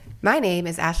My name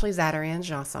is Ashley Zadarian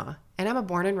Janson, and I'm a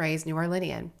born and raised New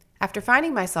Orleanian. After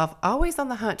finding myself always on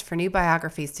the hunt for new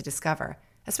biographies to discover,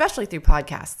 especially through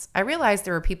podcasts, I realized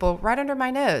there were people right under my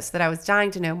nose that I was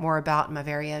dying to know more about in my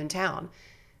very own town.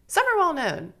 Some are well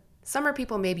known, some are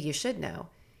people maybe you should know.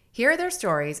 Here are their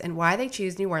stories and why they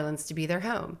choose New Orleans to be their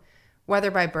home, whether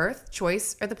by birth,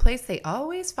 choice, or the place they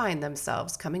always find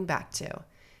themselves coming back to.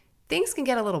 Things can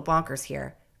get a little bonkers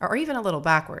here, or even a little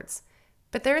backwards.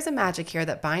 But there is a magic here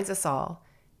that binds us all,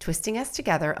 twisting us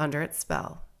together under its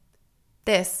spell.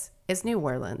 This is New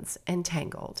Orleans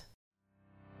Entangled.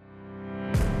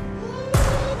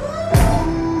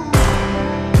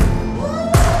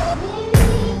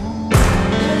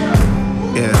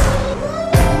 Yeah.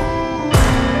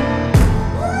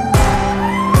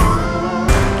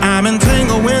 I'm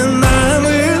entangled when I'm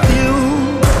with you.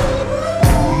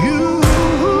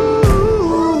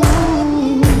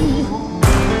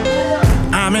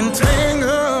 I'm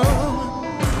entangled.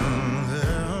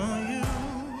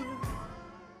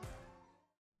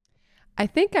 I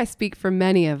think I speak for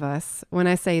many of us when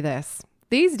I say this.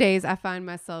 These days, I find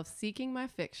myself seeking my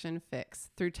fiction fix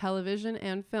through television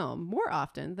and film more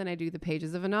often than I do the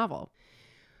pages of a novel.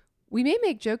 We may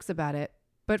make jokes about it,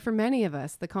 but for many of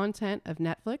us, the content of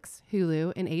Netflix,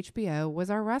 Hulu, and HBO was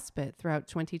our respite throughout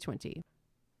 2020.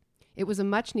 It was a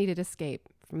much-needed escape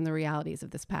from the realities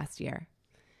of this past year.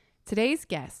 Today's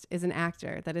guest is an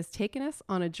actor that has taken us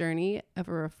on a journey of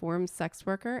a reformed sex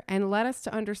worker and led us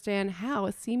to understand how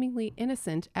a seemingly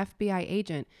innocent FBI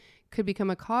agent could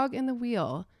become a cog in the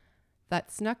wheel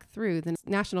that snuck through the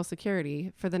national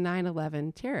security for the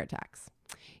 9/11 terror attacks.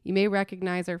 You may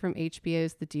recognize her from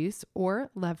HBO's The Deuce or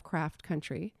Lovecraft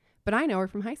Country, but I know her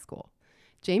from high school.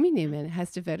 Jamie Newman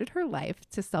has devoted her life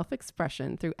to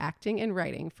self-expression through acting and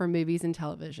writing for movies and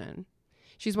television.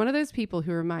 She's one of those people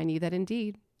who remind you that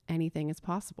indeed, anything is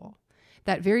possible.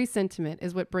 That very sentiment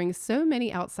is what brings so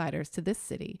many outsiders to this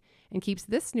city and keeps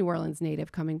this New Orleans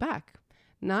native coming back,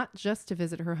 not just to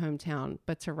visit her hometown,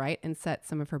 but to write and set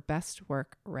some of her best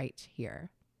work right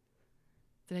here.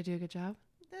 Did I do a good job?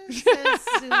 That's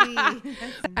so sweet.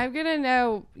 I'm going to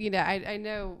know, I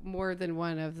know more than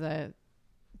one of the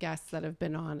guests that have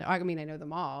been on. I mean, I know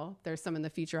them all. There's some in the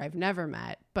future I've never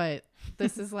met, but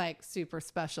this is like super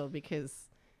special because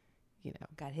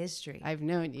Got history. I've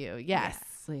known you. Yes.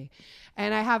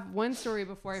 And I have one story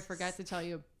before I forget to tell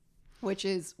you, which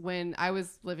is when I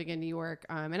was living in New York,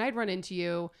 and I'd run into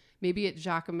you maybe at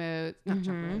Giacomo's.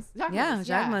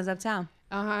 Giacomo's uptown.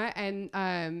 And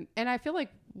I feel like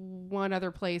one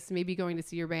other place, maybe going to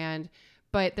see your band,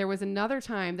 but there was another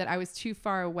time that I was too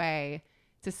far away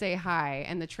to say hi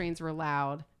and the trains were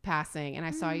loud passing and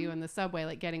I saw you in the subway,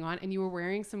 like getting on, and you were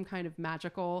wearing some kind of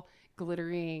magical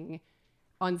glittering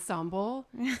ensemble,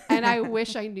 and I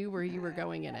wish I knew where you were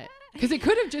going in it, because it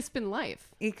could have just been life.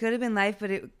 It could have been life,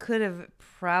 but it could have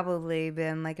probably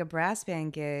been like a brass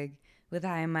band gig with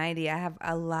High and Mighty. I have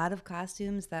a lot of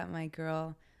costumes that my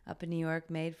girl up in New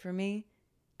York made for me,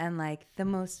 and like the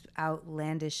most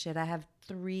outlandish shit. I have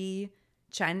 3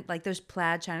 those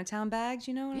plaid Chinatown bags,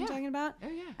 you know what I'm talking about? Oh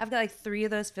yeah. I've got like 3 of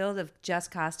those filled of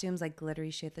just costumes, like glittery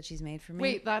shit that she's made for me.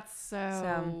 Wait, that's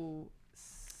so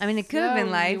I mean, it could have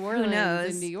been life. New Orleans, who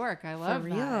knows? in New York. I love for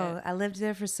that. real. I lived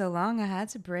there for so long. I had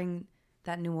to bring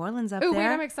that New Orleans up Oh, there.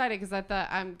 wait, I'm excited because I thought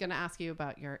I'm going to ask you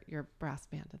about your brass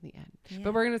band in the end. Yeah.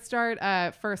 But we're going to start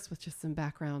first with just some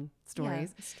background stories.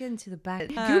 Yeah, let's get into the back.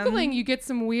 Googling, you get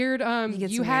some weird.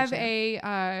 You have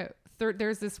weird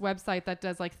there's this website that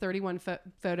does like 31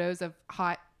 photos of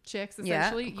hot chicks.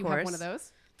 Essentially, of you have one course. of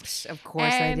those. Of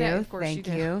course And I do. of course Thank you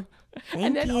do. you. Thank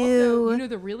And then you.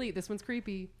 also, this one's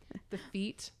creepy. The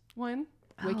feet one,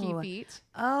 Wiki Feet.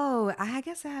 Oh, I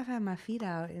guess I have had my feet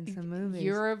out in some movies.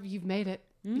 You've made it.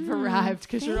 You've arrived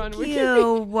because you're on Thank Wiki.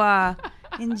 you.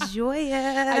 Enjoy it.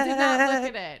 I did not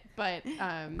look at it,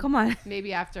 but Come on.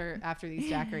 maybe after these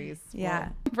daiquiris. Yeah.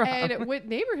 we'll- And what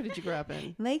neighborhood did you grow up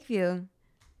in? Lakeview.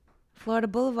 Florida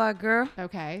Boulevard, girl.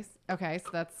 Okay,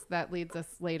 so that leads us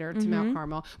later to Mount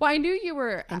Carmel. Well, I knew you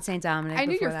were In St. Dominic. I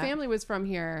knew your before that. family was from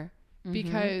here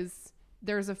because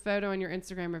there's a photo on your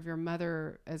Instagram of your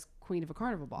mother as Queen of a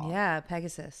Carnival Ball. Yeah,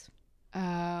 Pegasus. Oh,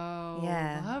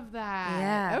 Yeah. love that.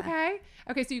 Yeah.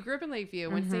 Okay. So you grew up in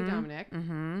Lakeview, went to St. Dominic,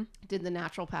 did the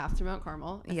natural path to Mount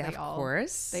Carmel. As Yeah, they of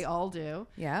course. They all do.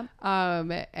 Yeah.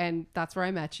 And that's where I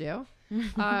met you.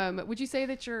 Would you say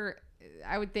that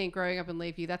I would think growing up in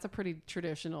Lakeview, that's a pretty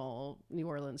traditional New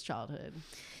Orleans childhood.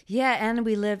 Yeah, and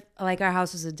we lived, like, our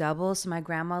house was a double, so my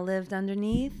grandma lived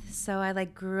underneath. So I,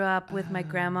 like, grew up with my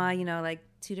grandma, you know, like,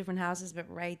 2 different houses, but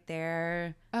right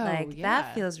there. Oh, like, yeah.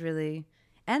 that feels really...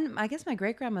 And I guess my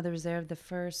great-grandmother was there the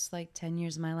first, like, 10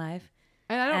 years of my life.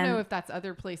 And I don't know And- if that's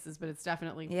other places, but it's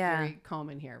definitely Yeah. very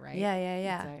common here, right? Yeah, yeah, I'd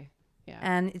yeah. say. Yeah.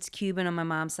 And it's Cuban on my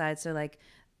mom's side. So like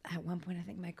at one point, I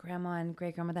think my grandma and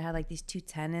great grandmother had like these 2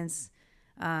 tenants.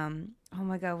 Oh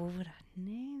my God, what were their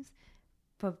names?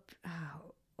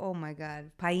 Oh my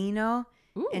God, Paino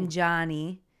Ooh. and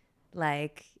Johnny.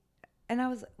 Like, and I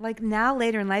was like, now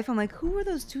later in life, I'm like, who were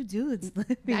those 2 dudes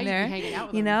living Now you'd be there? hanging out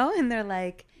with You them. know? And they're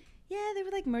like, yeah, they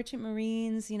were like merchant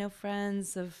marines, you know,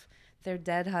 friends of their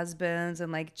dead husbands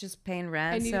and like just paying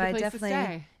rent. And needed So a I place to definitely,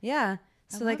 stay. yeah.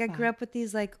 I So like love I grew that. up with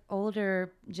these like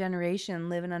older generation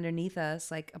living underneath us,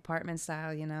 like apartment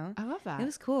style, you know? I love that. It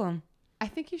was cool. I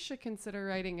think you should consider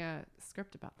writing a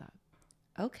script about that.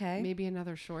 Okay. Maybe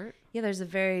another short. Yeah, there's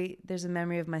a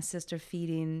memory of my sister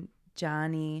feeding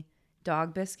Johnny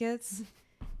dog biscuits,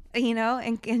 you know,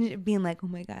 and being like, oh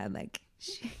my God, like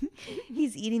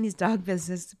he's eating these dog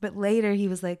biscuits. But later he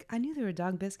was like, I knew they were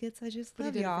dog biscuits. I just But he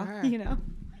love did it for y'all, her. you know?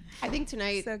 I think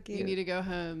tonight So you cute. need to go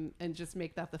home and just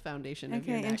make that the foundation of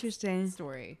Okay, your next interesting.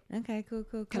 story. Okay, cool.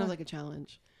 Kind of like a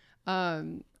challenge.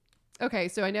 Okay,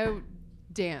 so I know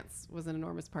dance was an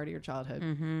enormous part of your childhood.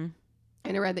 Mm-hmm.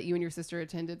 And I read that you and your sister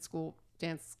attended school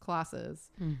dance classes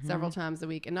Mm-hmm. several times a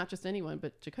week, and not just anyone,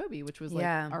 but Jacoby, which was like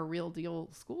Yeah. our real deal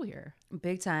school here.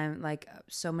 Big time. Like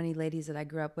so many ladies that I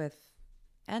grew up with,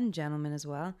 and gentlemen as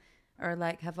well, are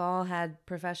like have all had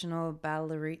professional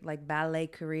ballet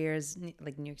careers,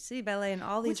 like New York City Ballet and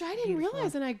all these. Which I didn't beautiful-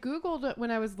 realize, and I Googled it when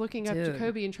I was looking up Dude.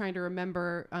 Jacoby and trying to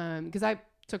remember, because I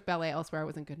took ballet elsewhere. I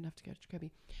wasn't good enough to go to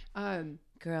Jacoby.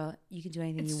 Girl, you can do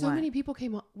anything And you so want. many people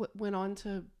went on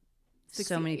to succeed.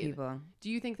 So many people. Do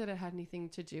you think that it had anything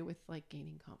to do with like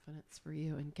gaining confidence for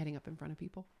you and getting up in front of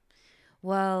people?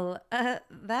 Well,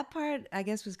 that part I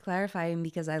guess was clarifying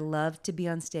because I love to be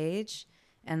on stage,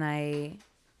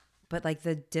 but like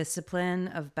the discipline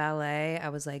of ballet, I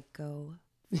was like, go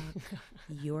fuck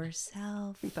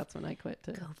yourself. I think that's when I quit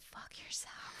too. Go fuck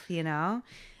yourself. You know,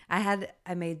 I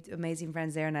made amazing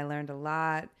friends there, and I learned a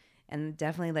lot, and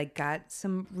definitely like got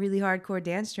some really hardcore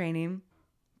dance training.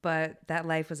 But that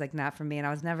life was like not for me, and I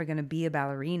was never gonna be a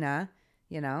ballerina,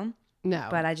 you know. No,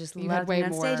 But I just you had loved way being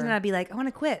on stage, and then more- I'd be like, I want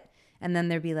to quit, and then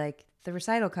there'd be like the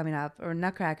recital coming up or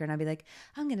Nutcracker, and I'd be like,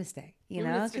 I'm gonna stay, you You're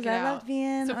know, gonna stick because it I loved out.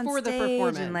 being So on for the stage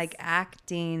performance. and like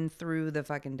acting through the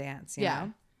fucking dance. You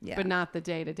know? Yeah. but not the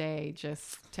day to day,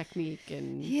 just technique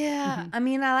and. Yeah, I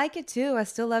mean, I like it too. I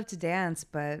still love to dance,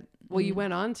 but Well, you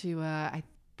went on to. I'm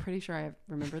pretty sure I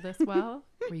remember this well.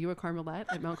 Were you a Carmelette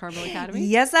at Mount Carmel Academy?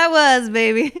 yes, I was,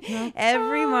 baby.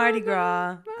 Every Mardi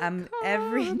Gras, every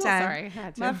Carmel. time. Sorry, I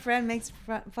had to. My friend makes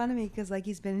fun of me because like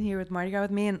he's been here with Mardi Gras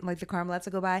with me, and like the Carmelettes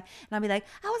will go by, and I'll be like,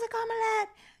 I was a Carmelette,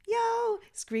 yo,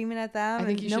 screaming at them, I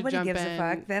think and you should nobody jump gives a in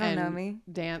fuck. They don't know and me.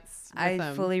 Dance. With I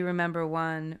them. fully remember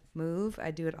one move.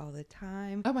 I do it all the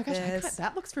time. Oh my gosh, This.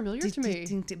 that looks familiar to me.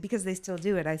 Because they still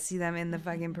do it. I see them in the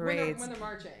fucking parades. When they're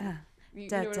marching. You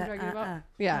Da, know what I'm da, talking about? uh,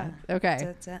 Yeah.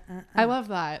 Okay. Da, da, I love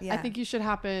that. I Yeah. think you should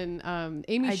happen.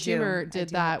 Amy I do. Schumer I did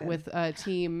do that happen. with a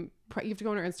team. You have to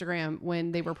go on her Instagram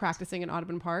when they were practicing in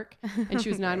Audubon Park and she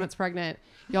was 9 months pregnant.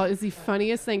 Y'all, it's the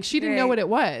funniest thing. She didn't know Right. what it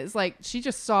was. Like, she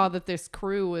just saw that this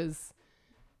crew was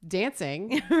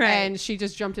dancing Right. and she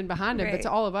just jumped in behind them. But Right.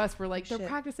 to all of us, we're like, they're Shit.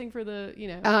 practicing for the,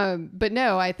 but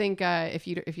no, I think if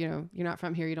you know, you're not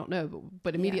from here, you don't know.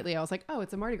 But immediately I was like, oh,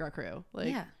 it's a Mardi Gras crew. Like,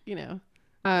 Yeah.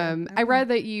 I read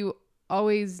that you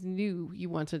always knew you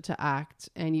wanted to act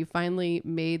and you finally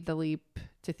made the leap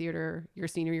to theater your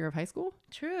senior year of high school.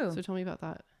 True. So tell me about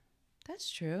that. That's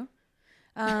true.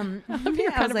 you're I kind was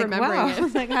of like, remembering wow. it. I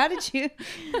was like, how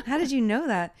did you know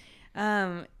that?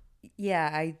 Yeah,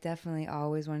 I definitely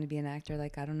always wanted to be an actor.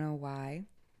 Like, I don't know why,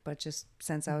 but just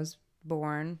since I was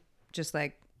born, just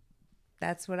like,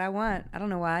 that's what I want. I don't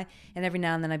know why. And every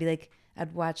now and then I'd be like,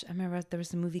 I'd watch, I remember there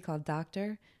was a movie called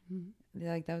Doctor.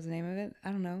 Like, that was the name of it. I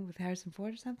don't know, with Harrison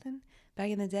Ford or something back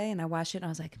in the day. And I watched it and I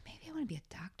was like, maybe I want to be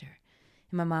a doctor.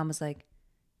 And my mom was like,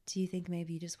 do you think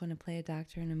maybe you just want to play a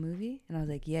doctor in a movie? And I was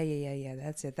like, yeah.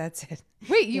 That's it.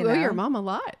 Wait, you owe know? your mom a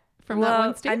lot from that Well, one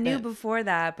I statement. knew before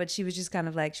that, but she was just kind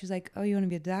of like, she was like, oh, you want to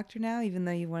be a doctor now, even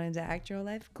though you wanted to act your whole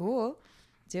life? Cool.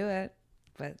 Do it.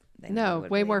 But they No, never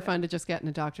way would more believe fun to just get in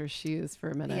a doctor's shoes for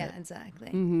a it. minute. Yeah, exactly.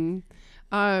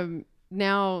 Mm-hmm.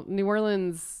 Now, New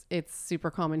Orleans, it's super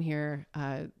common here.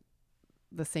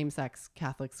 The same-sex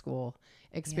Catholic school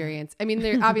experience. I mean,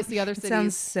 there are obviously other It cities.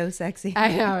 sounds so sexy.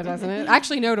 I know, doesn't it? I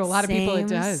actually know to a lot of people it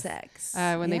does. Same-sex.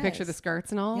 When they picture Yes. the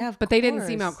skirts and all. Yeah, of but they didn't see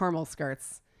course. Mount Carmel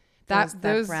skirts. That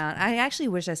Those brown. I actually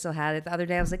wish I still had it. The other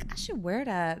day I was like, I should wear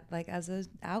that like as an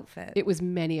outfit. it was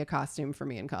many a costume for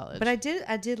me in college. But I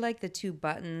did like the 2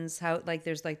 buttons, how like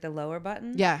there's like the lower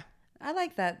button. yeah, I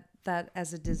like that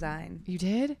as a design. you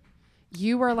did.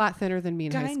 You were a lot thinner than me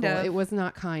in high Kind school. of. It was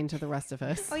not kind to the rest of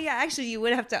us. Oh yeah, actually, you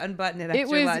would have to unbutton it after It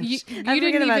was lunch. you I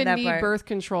didn't forget about even that need part. birth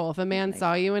control. If a man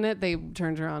saw you in it, they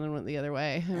turned around and went the other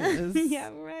way. It was, Yeah,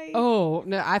 right. Oh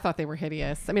no, I thought they were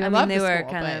hideous. I mean, I mean, love they the were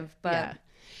school, kind of, but- yeah.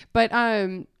 But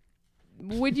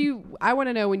would you? I want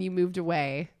to know when you moved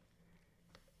away,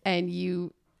 and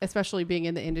you, especially being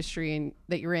in the industry and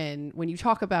that you're in, when you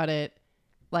talk about it,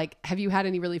 like, have you had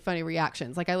any really funny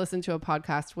reactions? Like, I listened to a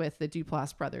podcast with the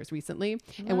Duplass brothers recently,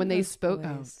 and when they those spoke,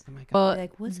 boys. oh my god, They're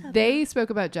like, what's up? they spoke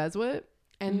about Jesuit.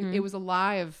 And Mm-hmm. it was a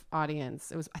live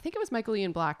audience. I think it was Michael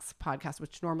Ian Black's podcast,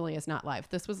 which normally is not live.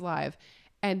 This was live.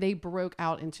 And they broke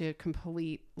out into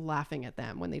complete laughing at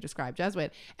them when they described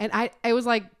Jesuit. And it was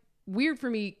like weird for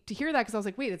me to hear that because I was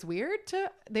like, wait, it's weird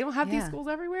they don't have these Yeah. schools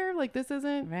everywhere. Like this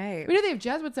isn't, Right. we know they have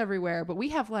Jesuits everywhere, but we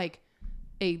have like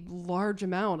a large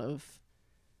amount of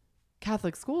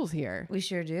Catholic schools here We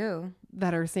sure do.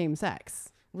 that are same sex.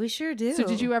 We sure do. So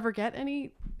did you ever get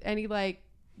any like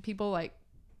people like,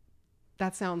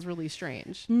 that sounds really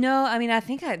strange? No, I mean, I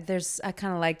think I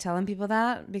kind of like telling people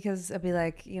that because I'd be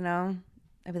like,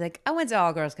 I went to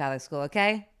all girls Catholic school,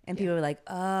 okay? And people were like,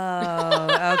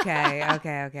 oh, okay.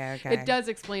 It does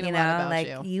explain You a lot know, about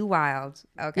like you. wild.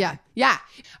 Okay. Yeah.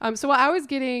 So while I was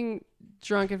getting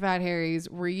drunk at Fat Harry's,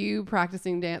 were you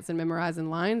practicing dance and memorizing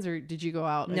lines, or did you go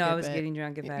out? a No, I good was bit? getting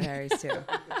drunk at Fat Harry's too,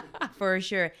 for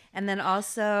sure. And then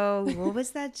also, what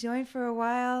was that joint for a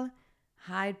while?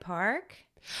 Hyde Park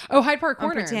Oh, Hyde Park on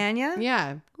Corner. Britannia.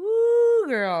 Yeah. Woo,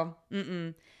 girl.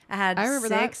 Mm-mm. I had I remember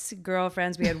that. 6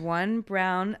 girlfriends. We had one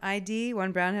brown ID,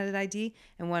 one brown-headed ID,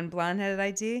 and one blonde-headed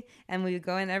ID. And we would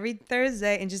go in every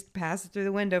Thursday and just pass it through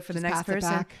the window for the Just next pass it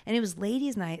person. back. And it was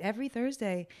ladies' night every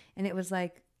Thursday. And it was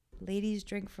like, ladies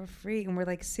drink for free. And we're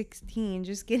like 16,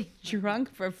 just getting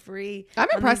drunk for free. I'm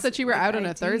on impressed these, that you were like, out on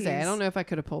a IDs. Thursday. I don't know if I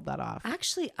could have pulled that off.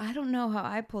 Actually, I don't know how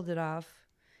I pulled it off.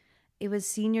 It was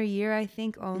senior year, I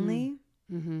think, only.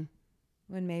 Mm-hmm.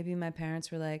 When maybe my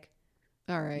parents were like,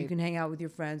 All right. you can hang out with your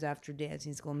friends after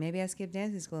dancing school. Maybe I skipped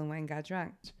dancing school and went and got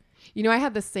drunk. You know, I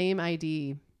had the same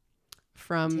ID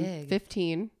from Dig.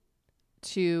 15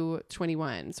 to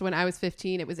 21. So when I was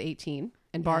 15, it was 18,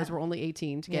 and bars Yeah. were only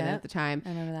 18 to get in Yeah. at the time. I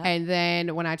remember that. And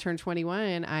then when I turned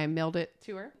 21, I mailed it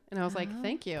to her, and I was like, Oh.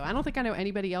 thank you. I don't think I know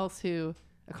anybody else who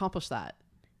accomplished that.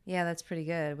 Yeah, that's pretty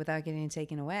good without getting it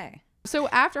taken away. So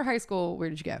after high school, where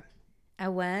did you go? I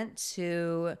went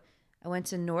to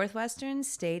Northwestern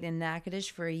State in Natchitoches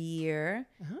for a year.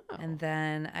 Oh. And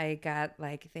then I got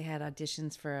they had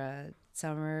auditions for a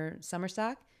summer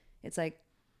stock. It's like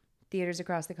theaters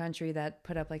across the country that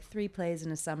put up like 3 plays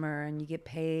in a summer and you get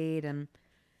paid. And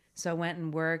so I went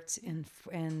and worked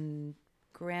in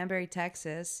Granbury,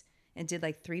 Texas and did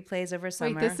like 3 plays over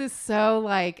summer. Wait, this is so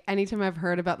like anytime I've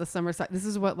heard about the summer stock, this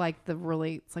is what like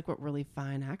it's like what really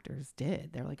fine actors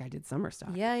did. They're like, I did summer stock.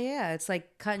 Yeah. It's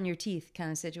like cutting your teeth kind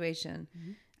of situation.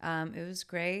 It was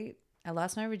great. I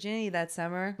lost my virginity that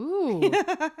summer Ooh.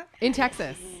 In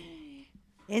Texas.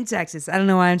 in Texas. I don't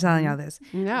know why I'm telling y'all this.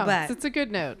 No, But- it's a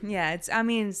good note. Yeah,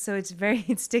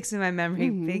 it sticks in my memory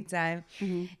big time.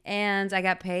 And I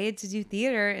got paid to do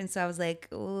theater. And so I was like,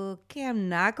 okay, I'm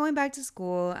not going back to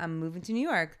school. I'm moving to New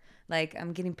York. Like,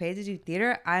 I'm getting paid to do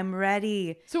theater. I'm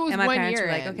ready. So it was and my 1 parents year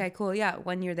were like, in. okay, cool. Yeah,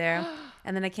 1 year there.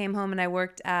 And then I came home and I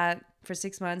worked for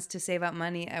 6 months to save up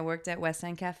money. I worked at West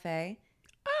End Cafe.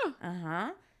 Oh.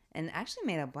 Uh-huh. And actually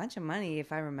made a bunch of money,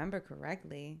 if I remember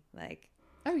correctly. Like,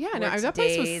 Oh yeah, no, worked that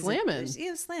place was days. slamming.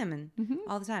 It was slamming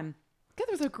all the time. God,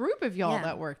 there was a group of y'all Yeah.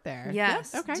 that worked there.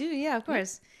 Yes. Yep, okay. Dude, yeah, of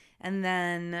course. And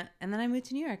then I moved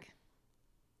to New York.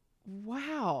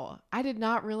 Wow. I did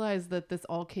not realize that this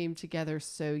all came together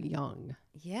so young.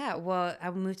 Yeah. Well, I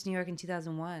moved to New York in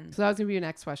 2001. So that was gonna be your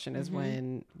next question is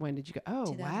when did you go?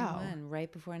 Oh wow. 2001,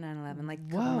 right before 9/11, like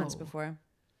a couple months Whoa. before.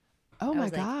 Oh I my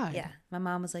was like, God. yeah. My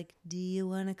mom was like, "Do you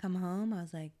want to come home?" I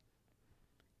was like,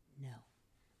 "No."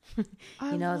 I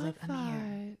I was love like, "I'm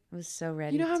here." that. I was so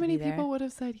ready. You know how to many be there. people would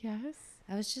have said yes?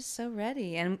 I was just so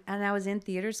ready, and I was in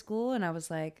theater school, and I was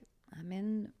like, I'm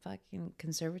in fucking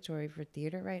conservatory for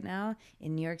theater right now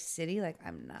in New York City. Like,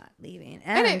 I'm not leaving.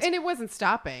 And it wasn't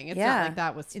stopping. It's not like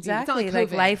that was exactly It's not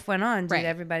like, like life COVID. went on. Dude, Right.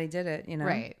 everybody did it. You know,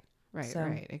 Right. So-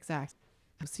 Right. Exactly.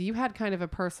 So you had kind of a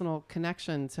personal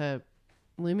connection to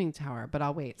Looming Tower, but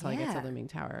I'll wait till I get Yeah. to Looming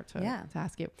Tower to Yeah.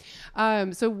 ask you.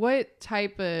 So what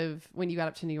type of, when you got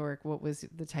up to New York, what was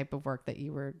the type of work that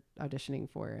you were auditioning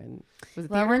for? And was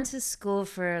it Well, I theater? went to school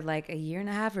for like a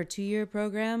 1.5 or 2 year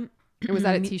program. Or was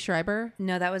that at T. Schreiber?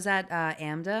 No, that was at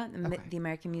AMDA, Okay. the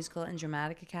American Musical and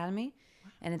Dramatic Academy.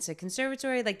 And it's a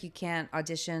conservatory, like you can't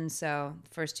audition. So the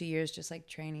first 2 years, just like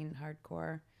training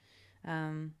hardcore.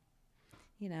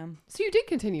 you know. So you did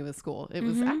continue with school. It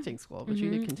was acting school, but you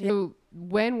did continue. So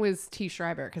when was T.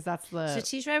 Schreiber? Because that's the... So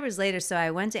T. Schreiber's later. So I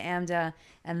went to AMDA,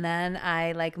 and then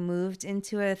I like moved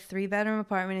into a 3-bedroom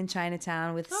apartment in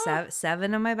Chinatown with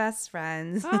 7 of my best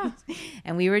friends.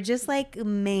 And we were just like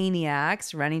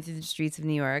maniacs running through the streets of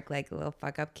New York, like little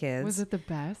fuck up kids. Was it the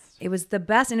best? It was the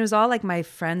best. And it was all like my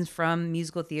friends from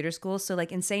musical theater school. So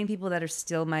like insane people that are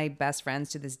still my best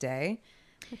friends to this day.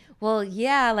 Well,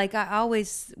 yeah, like I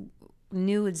always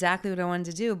knew exactly what I wanted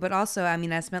to do. But also, I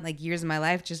mean, I spent like years of my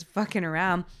life just fucking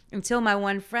around until my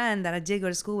one friend that I did go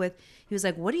to school with, he was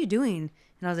like, "What are you doing?"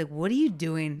 And I was like, "What are you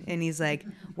doing?" And he's like,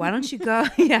 "Why don't you go?"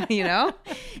 Yeah, you know?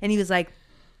 And he was like,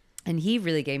 and he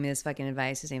really gave me this fucking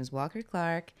advice. His name's Walker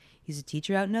Clark. He's a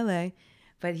teacher out in LA.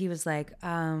 But he was like,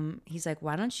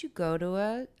 why don't you go to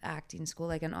a acting school,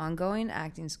 like an ongoing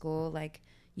acting school, like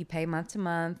you pay month to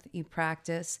month, you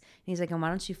practice. And he's like, and why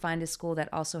don't you find a school that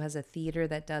also has a theater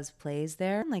that does plays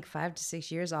there? Like 5 to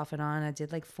 6 years off and on. I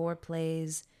did like 4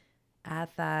 plays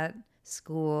at that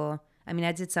school. I mean,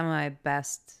 I did some of my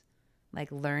best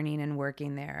like learning and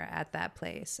working there at that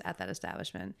place, at that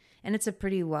establishment. And it's a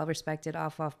pretty well-respected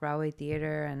off-Broadway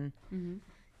theater. And,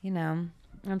 you know,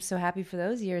 I'm so happy for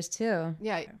those years too.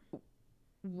 Yeah.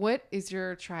 What is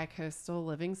your tri-coastal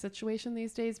living situation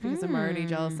these days? Because I'm already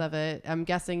jealous of it. I'm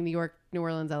guessing New York, New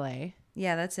Orleans, LA.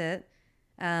 Yeah, that's it.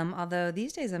 Although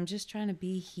these days I'm just trying to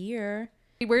be here.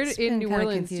 Where It's in been New kinda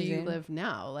Orleans do you confusing. live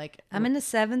now? Like I'm in the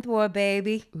 7th Ward,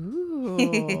 baby.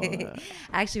 Ooh.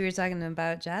 Actually, we were talking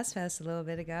about Jazz Fest a little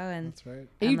bit ago, and That's right. And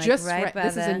I'm, you like, just right by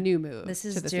this is a the- new move. this to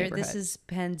is this this neighborhood. is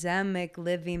pandemic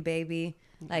living, baby.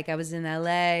 Like I was in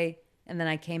LA, and then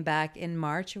I came back in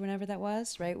March or whenever that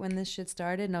was, right when this shit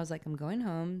started, and I was like, I'm going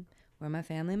home where my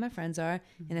family and my friends are,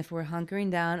 and if we're hunkering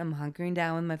down, I'm hunkering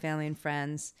down with my family and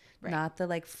friends, not the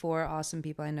like 4 awesome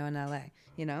people I know in LA,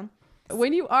 you know.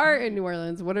 When you are in New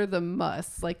Orleans, what are the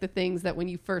musts? Like the things that when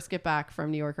you first get back from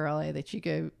New York or LA that you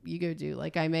go do.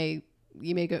 Like you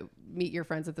may go meet your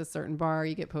friends at this certain bar.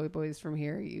 You get po' boys from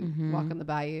here. You walk on the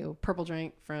bayou. Purple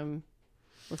drink from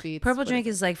Lafitte's. Purple What drink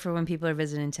is is like for when people are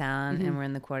visiting town and we're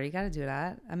in the quarter. You got to do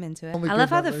that. I'm into it. Only I good love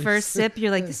how the butlers. first sip,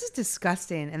 you're like, this is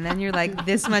disgusting. And then you're like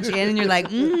this much in and you're like,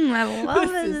 I love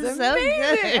this. This is so amazing.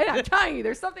 good. And I'm telling you,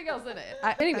 there's something else in it.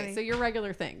 Anyway, so your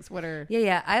regular things. What are...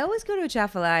 Yeah. I always go to a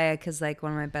Chafalaya because like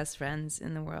one of my best friends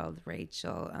in the world,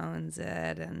 Rachel, owns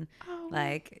it. And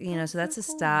like, you know, so that's a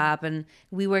stop. And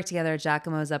we work together at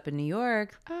Giacomo's up in New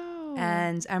York. Oh.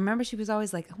 And I remember she was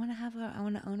always like, I want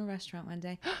to own a restaurant one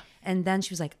day. And then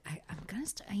she was like, I'm going to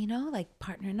start, you know, like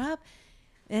partnering up.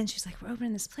 And she's like, we're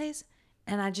opening this place.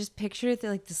 And I just pictured it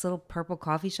like this little purple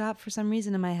coffee shop for some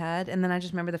reason in my head. And then I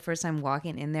just remember the first time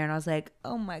walking in there and I was like,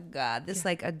 oh my God, this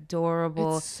like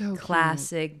adorable, It's so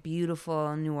classic,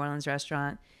 beautiful New Orleans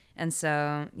restaurant. And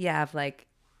so, yeah, I've like,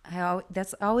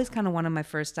 that's always kind of one of my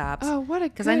first stops. Oh, what a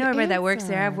Because I know good everybody that works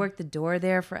there. I've answer. worked the door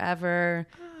there forever,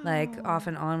 like off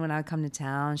and on when I come to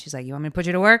town. She's like, you want me to put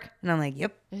you to work? And I'm like,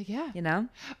 yep, Yeah. you know?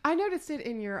 I noticed it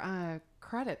in your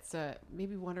credits,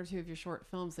 maybe 1 or 2 of your short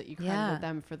films that you credited Yeah.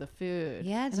 them for the food.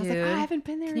 Yeah, and dude. I was like, I haven't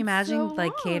been there. Can you in imagine so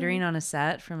like long. catering on a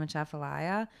set from a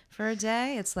Chafalaya for a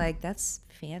day? It's like, that's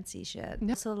fancy shit.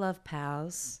 No. Also love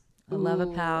pals. I love a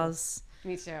Ooh. pals.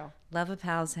 Me too. Love a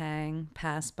pals hang.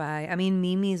 Pass by. I mean,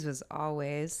 Mimi's was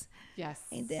always. Yes.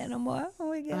 Ain't there no more? Oh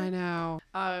my God. I know.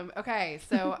 Okay,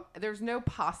 so there's no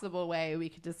possible way we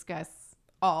could discuss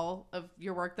all of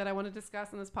your work that I want to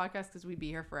discuss in this podcast because we'd be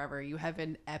here forever. You have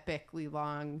an epically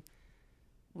long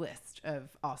list of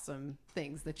awesome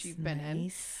things that you've been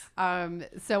Nice. in.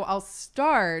 So I'll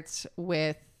start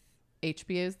with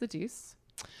HBO's The Deuce,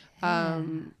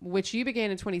 which you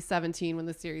began in 2017 when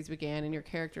the series began, and your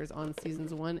characters on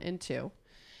seasons 1 and 2,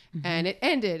 and it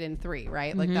ended in 3,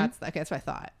 right? Like that's what I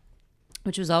thought.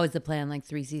 Which was always the plan, like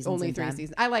 3 seasons. Only in 3 time.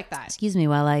 seasons. I like that. Excuse me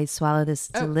while I swallow this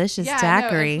delicious no,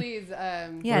 daiquiri. and please, Yeah,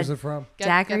 Where's it from?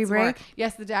 Daiquiri some more. break?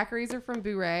 Yes, the daiquiris are from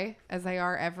Bouret, as they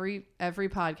are every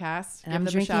podcast. And I'm Give them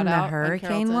a drinking shout the out on hurricane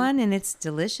Carrollton. one, and it's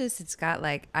delicious. It's got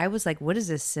like, I was like, what is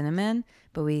this, cinnamon?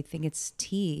 But we think it's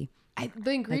tea.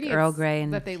 The ingredients Earl Grey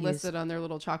and that they infused. listed on their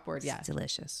little chalkboard. It's Yeah,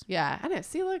 delicious. yeah. I know.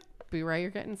 See, look, Bouret, you're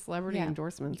getting celebrity Yeah.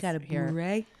 endorsements. You got a here.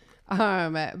 Blu-ray?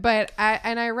 But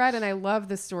I read and I love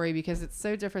this story because it's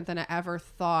so different than I ever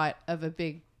thought of a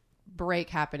big break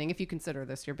happening. If you consider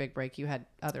this your big break, you had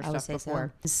other I would stuff say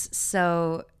before.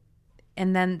 So,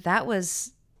 and then that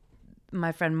was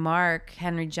my friend Mark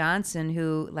Henry Johnson,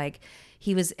 who like,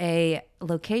 he was a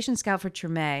location scout for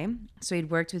Treme. So he'd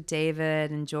worked with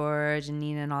David and George and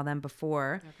Nina and all them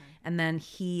before. And then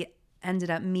he ended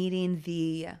up meeting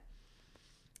the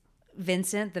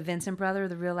Vincent brother,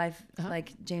 the real life,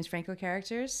 like James Franco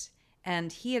characters.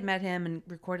 And he had met him and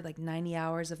recorded like 90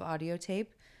 hours of audio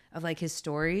tape of like his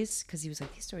stories because he was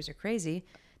like, these stories are crazy.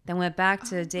 Then went back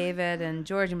to David and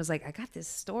George and was like, I got this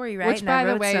story right. Which, and by I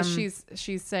the wrote way, some...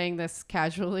 she's saying this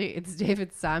casually. It's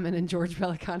David Simon and George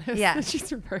Pelecanos. Yeah. that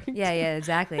she's referring to. Yeah,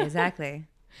 exactly.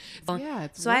 Yeah,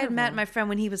 it's So I had met wonderful. my friend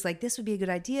when he was like, this would be a good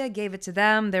idea. Gave it to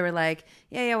them. They were like,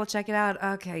 yeah, we'll check it out.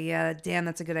 Okay, yeah, damn,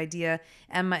 that's a good idea.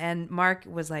 And Mark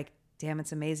was like, damn,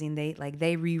 it's amazing.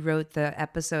 They rewrote the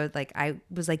episode. Like I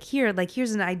was like,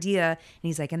 here's an idea. And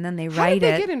he's like, and then they How write did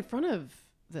they it. get in front of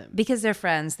them? Because they're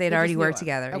friends. They'd They already just knew worked him.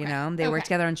 together, you Okay. know? They worked Okay.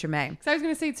 together on Tremaine. So I was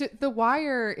going to say, The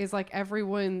Wire is like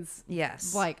everyone's,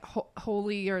 Yes. like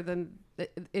holier than,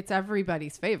 it's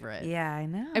everybody's favorite. Yeah, I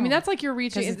know. I mean, that's like you're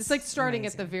reaching, 'Cause it's like it's starting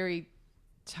at amazing. the very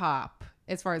top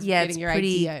as far as yeah, getting it's your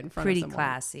pretty, idea in front pretty of someone.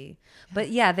 classy. But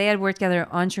yeah, they had worked together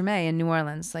on Tremaine in New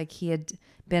Orleans. Like he had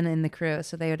been in the crew,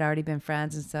 so they had already been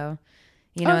friends. And so,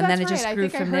 you know, and then it just grew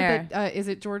from there. That, is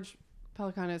it George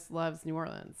Pelecanos loves New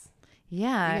Orleans?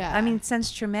 Yeah. Yeah. I mean,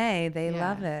 since Tremaine, they Yeah.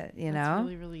 love it, you That's know?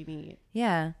 really, really neat.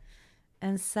 Yeah.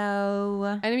 And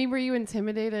so, And I mean, were you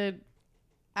intimidated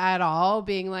at all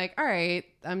being like, all right,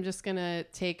 I'm just going to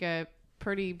take a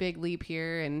pretty big leap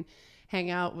here and hang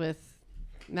out with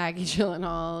Maggie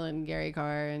Gyllenhaal and Gary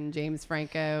Carr and James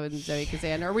Franco and Zoe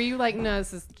Kazan? Or were you like, no,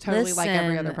 this is totally like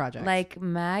every other listen, project? Like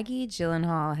Maggie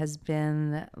Gyllenhaal has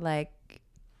been like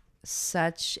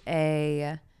such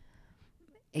a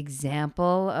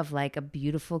example of like a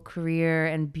beautiful career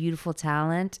and beautiful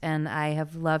talent, and I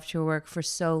have loved her work for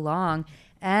so long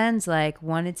and like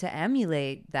wanted to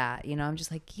emulate that, you know. I'm just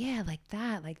like, yeah, like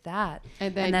that.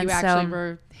 and then and you then actually so-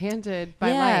 were handed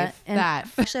by life and that.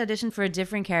 I actually auditioned for a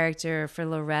different character for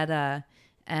Loretta,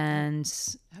 and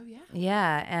Oh, yeah.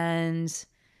 yeah, and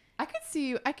I could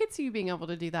see you being able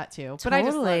to do that too. But I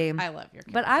Totally. love your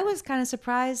but I was kind of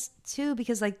surprised too,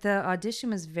 because like the audition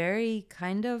was very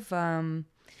kind of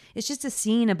it's just a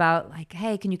scene about like,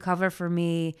 hey, can you cover for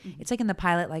me? It's like in the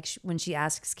pilot, like when she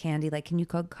asks Candy, like, can you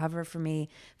cover for me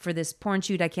for this porn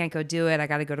shoot? I can't go do it. I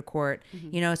got to go to court,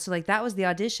 you know? So like that was the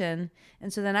audition.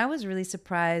 And so then I was really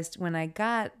surprised when I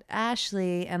got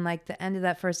Ashley and like the end of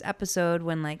that first episode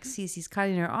when like Cece's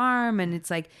cutting her arm and it's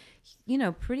like, you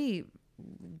know, pretty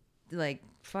like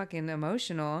fucking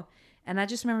emotional. And I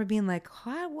just remember being like,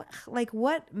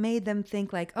 what made them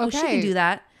think like, oh, she Okay. can do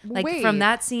that? Like Wait. from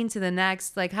that scene to the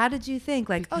next, like, how did you think?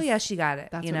 Like, oh yeah, she got it.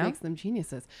 That's you what know? makes them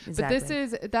geniuses. Exactly.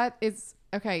 But that is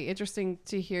okay. Interesting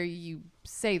to hear you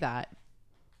say that,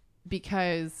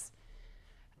 because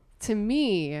to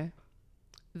me,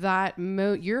 that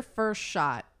your first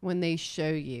shot when they show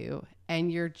you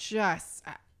and you're just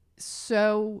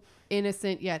so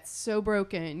innocent yet so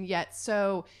broken yet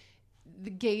so the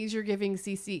gaze you're giving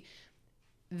CC,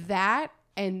 that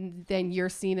and then your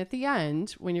scene at the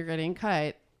end when you're getting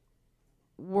cut,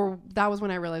 that was when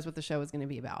I realized what the show was going to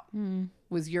be about.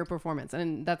 Was your performance.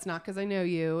 And that's not because I know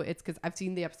you, it's because I've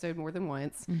seen the episode more than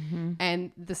once.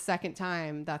 And the second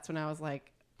time, that's when I was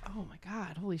like, oh my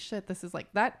God, holy shit, this is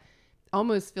like, that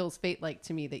almost feels fate-like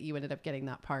to me that you ended up getting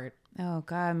that part. Oh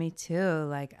God, me too.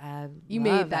 Like You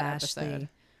love made that Ashley. episode.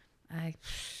 I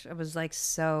was like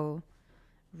so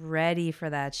ready for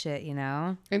that shit, you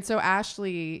know? And so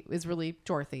Ashley is really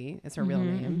Dorothy is her real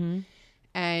name.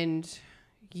 And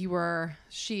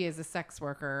she is a sex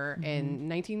worker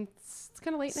in it's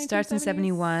kind of late 1970s. Starts in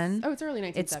 71. Oh, it's early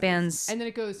 1970s. It spans- and then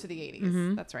it goes to the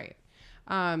 80s. That's right.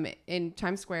 In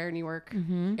Times Square, New York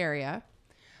area.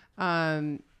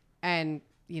 And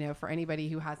you know, for anybody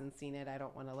who hasn't seen it, I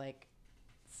don't want to like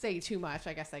say too much.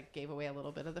 I guess I gave away a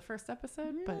little bit of the first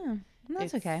episode, but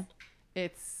That's it's- okay.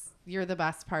 You're the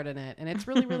best part in it, and it's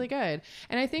really, really good.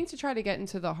 And I think to try to get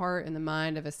into the heart and the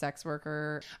mind of a sex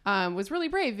worker was really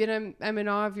brave. And I'm in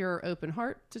awe of your open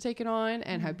heart to take it on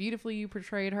and how beautifully you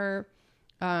portrayed her.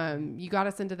 You got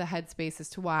us into the headspace as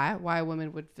to why a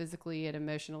woman would physically and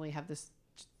emotionally have this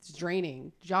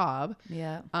draining job,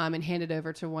 Yeah. and hand it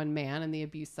over to one man in the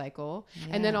abuse cycle.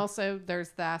 And then Yeah. also there's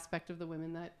the aspect of the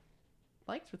women that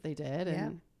liked what they did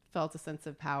and felt a sense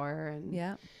of power. And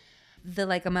Yeah. The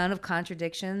like amount of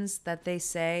contradictions that they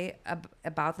say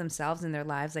about themselves in their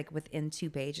lives, like within 2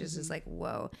 pages is like,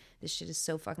 whoa, this shit is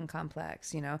so fucking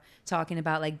complex, you know, talking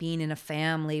about like being in a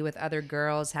family with other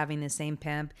girls, having the same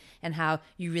pimp and how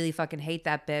you really fucking hate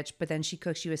that bitch. But then she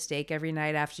cooks you a steak every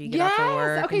night after you get off of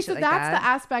work. Okay, and so shit that's like that. the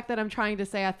aspect that I'm trying to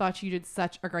say. I thought you did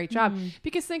such a great job.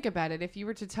 Because think about it. If you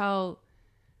were to tell,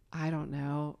 I don't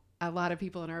know, a lot of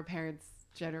people in our parents'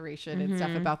 generation and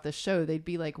stuff about this show, they'd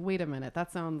be like, wait a minute,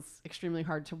 that sounds extremely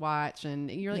hard to watch. And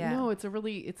you're like, Yeah. no, it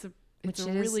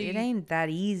ain't that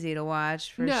easy to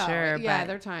watch for sure. Yeah, but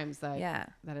there are times that yeah.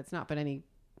 that it's not, but any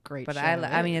great But show.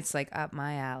 I mean, it's like up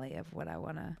my alley of what I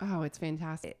want to. Oh, it's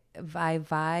fantastic. I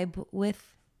vibe with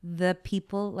the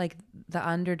people, like the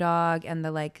underdog and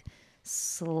the like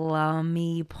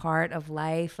slummy part of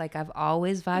life. Like I've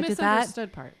always The vibed with that.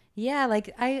 misunderstood part. Yeah,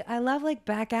 like I love like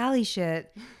back alley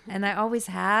shit. And I always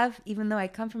have, even though I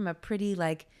come from a pretty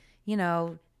like, you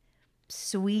know,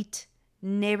 sweet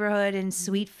neighborhood and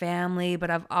sweet family, but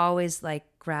I've always like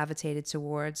gravitated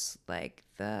towards like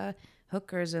the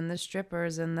hookers and the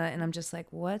strippers and I'm just like,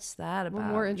 what's that about? Well,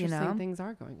 more interesting you know? things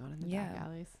are going on in the back Yeah.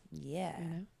 alleys. Yeah. You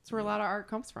know? It's where a lot of art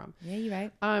comes from. Yeah, you're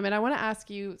right. And I want to ask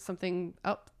you something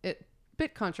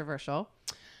bit controversial.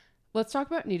 Let's talk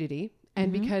about nudity.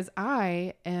 And because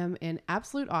I am in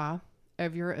absolute awe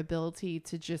of your ability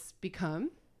to just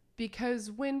become, because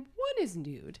when one is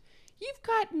nude, you've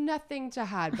got nothing to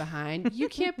hide behind. You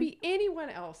can't be anyone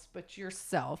else but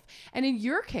yourself. And in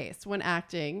your case, when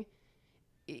acting,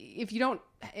 if you don't,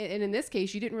 and in this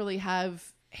case, you didn't really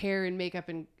have hair and makeup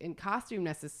and costume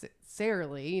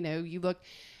necessarily, you know, you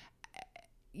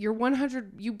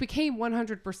became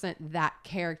 100% that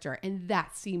character. And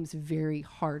that seems very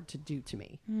hard to do to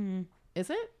me. Is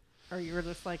it? Or you were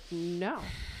just like, no.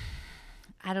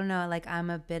 I don't know. Like I'm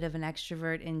a bit of an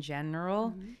extrovert in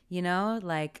general, you know,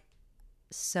 like,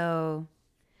 so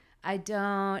I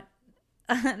don't,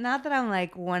 not that I'm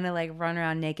like want to like run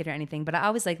around naked or anything, but I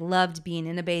always like loved being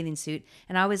in a bathing suit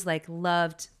and I always like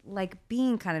loved like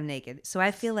being kind of naked. So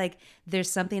I feel like there's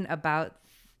something about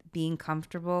being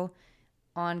comfortable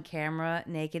on camera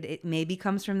naked. It maybe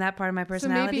comes from that part of my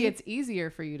personality. So maybe it's easier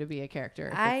for you to be a character.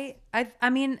 I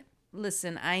mean,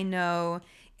 listen, I know,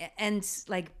 and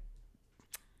like,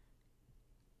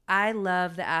 I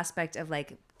love the aspect of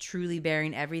like truly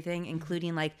bearing everything,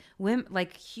 including like women,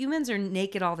 like humans are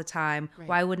naked all the time. Right.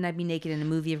 Why wouldn't I be naked in a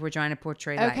movie if we're trying to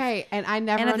portray life? Okay, and I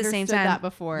never understood that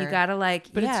before. You gotta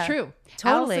like, but it's true.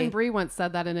 Totally. Alison Brie once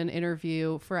said that in an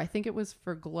interview for, I think it was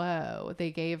for Glow.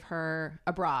 They gave her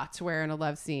a bra to wear in a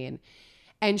love scene.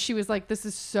 And she was like, this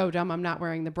is so dumb. I'm not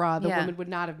wearing the bra. The woman would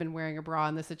not have been wearing a bra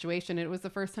in this situation. And it was the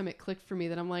first time it clicked for me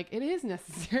that I'm like, it is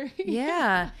necessary.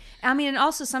 Yeah. I mean, and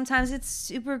also sometimes it's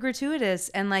super gratuitous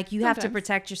and like you have to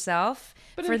protect yourself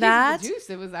for that. But in the case of the Deuce,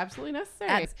 it was absolutely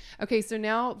necessary. Okay, so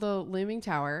now the Looming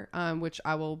Tower, which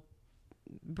I will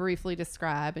briefly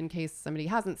describe in case somebody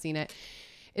hasn't seen it.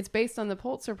 It's based on the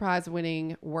Pulitzer Prize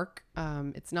winning work.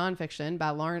 It's nonfiction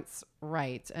by Lawrence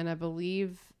Wright. And I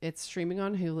believe it's streaming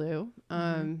on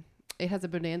Hulu. It has a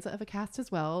bonanza of a cast as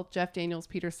well. Jeff Daniels,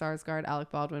 Peter Sarsgaard,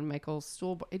 Alec Baldwin, Michael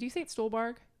Stuhlbarg. Did you say it's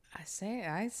Stuhlbarg? I say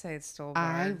it's Stuhlbarg.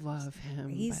 I love him.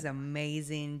 He's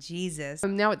amazing. Jesus.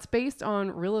 Now it's based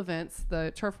on real events,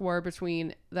 the turf war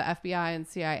between the FBI and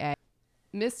CIA.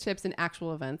 Mistips and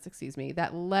actual events,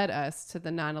 that led us to the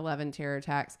 9/11 terror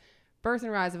attacks. Birth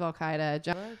and rise of Al-Qaeda.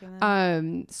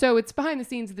 So it's behind the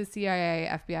scenes of the CIA,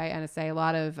 FBI, NSA, a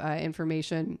lot of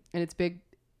information, and it's big,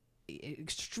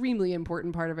 extremely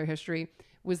important part of our history.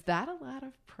 Was that a lot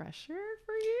of pressure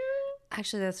for you?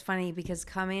 Actually, that's funny because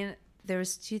there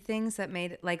was two things that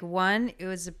made it, like one, it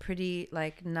was a pretty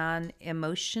like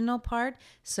non-emotional part.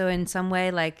 So in some way,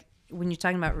 like when you're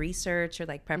talking about research or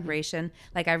like preparation,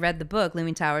 like I read the book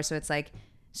Looming Tower, so it's like,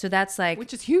 so that's like,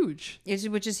 which is huge.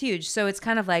 Which is huge. So it's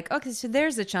kind of like, okay, so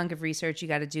there's a chunk of research you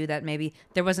got to do that maybe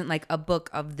there wasn't like a book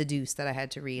of the Deuce that I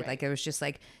had to read. Right. Like it was just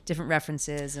like different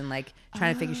references and like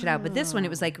trying to figure shit out. But this one, it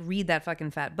was like, read that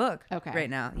fucking fat book right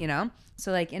now, you know?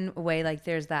 So like in a way, like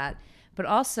there's that. But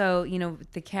also, you know,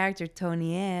 the character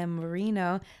Tony M.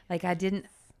 Marino, like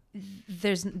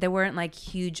there weren't like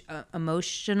huge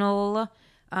emotional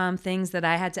things that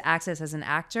I had to access as an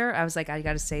actor. I was like, I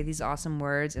got to say these awesome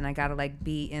words, and I got to like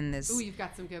be in this. Ooh, you've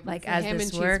got some good ones. Like the as ham this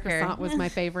and cheese worker. Croissant was my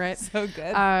favorite. So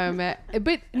good.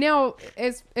 But now,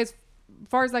 as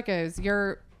far as that goes,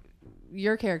 your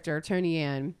character Tony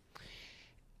Ann,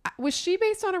 was she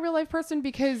based on a real life person?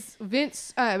 Because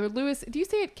Vince Lewis, do you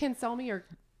say it Cancelmi or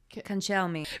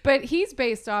Cancelmi? But he's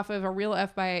based off of a real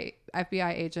FBI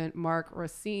agent, Mark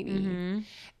Rossini,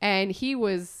 and he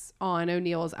was on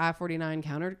O'Neill's I-49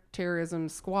 counterterrorism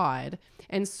squad.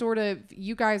 And sort of,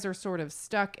 you guys are sort of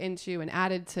stuck into and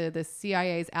added to the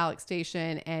CIA's Alex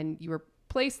Station, and you were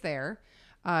placed there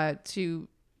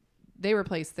they were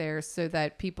placed there so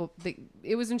that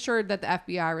it was ensured that the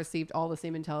FBI received all the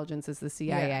same intelligence as the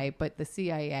CIA, but the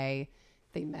CIA,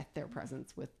 they met their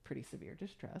presence with pretty severe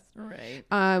distrust. Right.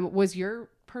 Was your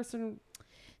person...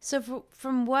 So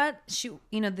from what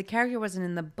the character wasn't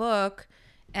in the book,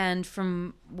 and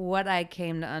from what I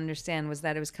came to understand was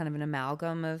that it was kind of an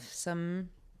amalgam of some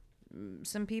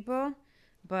people,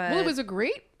 but well, it was a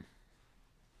great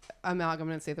I'm going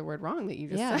to say the word wrong that you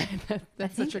just Yeah. said.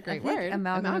 That's such a great word.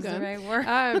 Amalgam is the right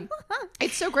word.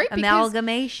 It's so great because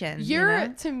Amalgamation.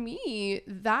 to me,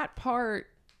 that part,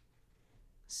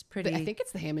 It's pretty. I think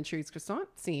it's the ham and cheese croissant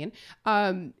scene.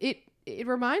 It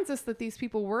reminds us that these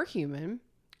people were human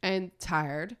and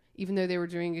tired, even though they were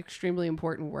doing extremely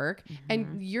important work. Mm-hmm.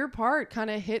 And your part kind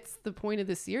of hits the point of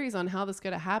the series on how this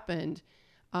could have happened.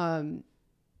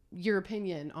 Your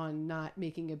opinion on not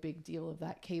making a big deal of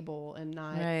that cable and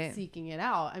not seeking it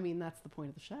out. I mean, that's the point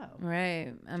of the show.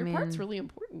 Right. Your part's really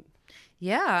important.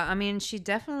 Yeah. I mean, she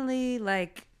definitely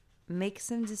like makes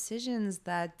some decisions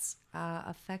that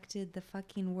affected the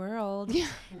fucking world.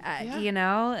 Yeah. You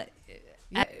know.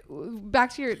 Yeah.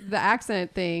 Back to the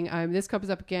accent thing. This comes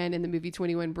up again in the movie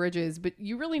 21 Bridges, but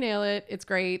you really nail it. It's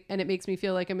great. And it makes me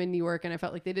feel like I'm in New York, and I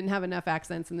felt like they didn't have enough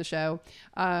accents in the show.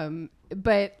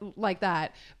 But like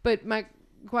that. But my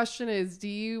question is, do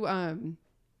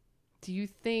you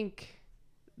think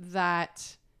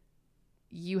that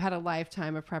you had a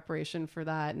lifetime of preparation for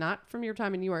that? Not from your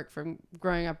time in New York, from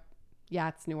growing up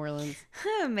Yats, New Orleans.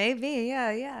 Maybe.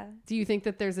 Yeah. Do you think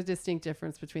that there's a distinct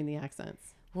difference between the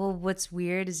accents? Well, what's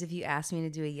weird is if you asked me to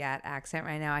do a Yat accent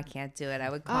right now, I can't do it. I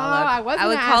would call I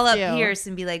up Pierce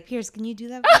and be like, Pierce, can you do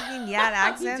that fucking Yat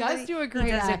accent? He does do a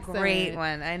great accent. He does a great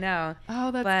one. I know.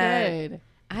 Oh, that's good.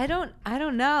 I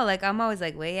don't know. Like, I'm always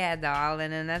like, well, yeah,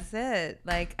 darling, and that's it.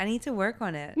 Like, I need to work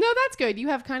on it. No, that's good. You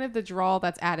have kind of the drawl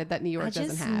that's added that New York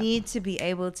doesn't have. I just need to be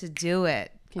able to do it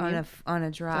on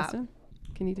a drop. Justin,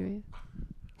 can you do it?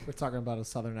 We're talking about a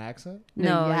southern accent?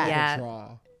 No, Yat. Yat.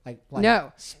 Draw. Like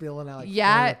no. spilling out like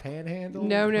Yat. Florida Panhandle?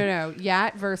 No.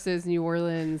 Yat versus New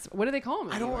Orleans. What do they call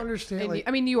them? I don't understand. Like,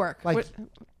 I mean, New York. like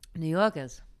New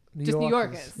Yorkers. Just New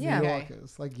Yorkers. Yeah. New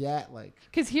Yorkers. Like Yat, like.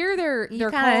 Because here they're You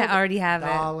called. kind of already have it.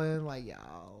 Darling, like, yo.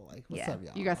 Like, what's Yeah. up,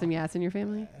 y'all? You got some Yats in your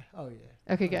family? Oh,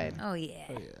 yeah. Okay, good. Oh, yeah.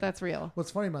 Oh, yeah. That's real. What's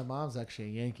funny, my mom's actually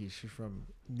a Yankee. She's from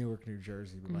Newark, New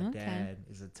Jersey, but my Okay. dad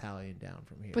is Italian down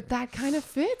from here. But that kind of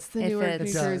fits the It Newark, fits. New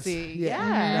It does. Jersey.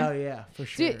 Yeah. Oh, yeah, for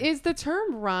sure. Is the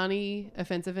term Ronnie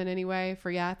offensive in any way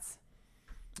for Yats?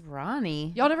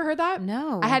 Ronnie. Y'all never heard that?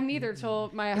 No. I hadn't either till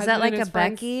my husband that like and his a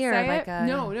friends Becky or say like it. a-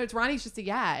 No, it's Ronnie's just a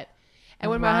Yat. And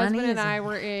when my Ronnie husband and is a- I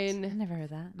were I in, never heard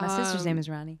that. My sister's name is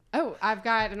Ronnie. oh, I've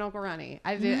got an Uncle Ronnie.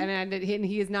 I did, Mm-hmm. and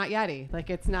he is not Yatty. Like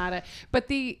it's not a. But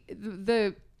the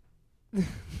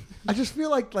I just feel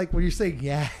like when you're saying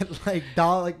Yat, like,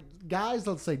 like guys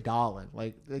don't say darling.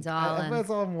 Like, Darling. that's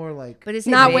all more like. But it's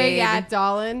not way Yat,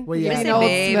 darling. Well, You yeah. an Say old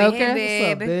baby, smoker. hey,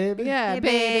 What's up, baby? Yeah, Hey,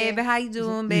 baby. baby, how you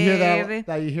doing, You baby? hear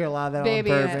that? You hear a lot of that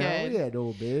Baby on is Bourbon. good. Oh, yeah,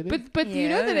 no, baby. But do you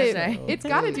know Yeah, that that's right. it's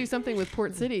got to do something with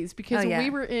port cities because Oh, when yeah. we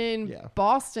were in Yeah.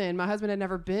 Boston, my husband had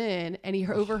never been, and he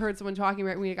overheard someone talking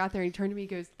right when we got there. And he turned to me, and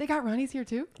goes, "They got Ronnie's here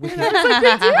too." And I was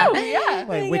like, "They do, yeah."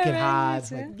 like Wicked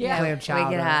Hot, like Yeah. clam chowder.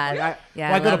 Wicked Hot. Like,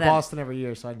 Yeah, I I go to love that. Boston every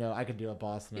year, so I know I can do a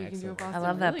Boston You can accent. do a Boston. I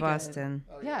love that really good. Boston.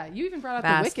 Yeah, you even brought out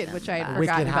Boston. the Wicked, which I had Wicked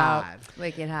forgotten about. Hot.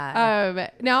 Wicked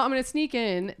hot. Now I'm going to sneak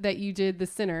in that you did The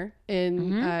Sinner in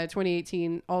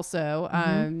 2018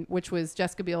 also, which was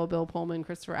Jessica Biel, Bill Pullman,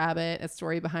 Christopher Abbott, a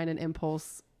story behind an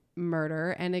impulse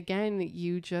murder. And again,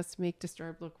 you just make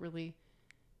Disturbed look really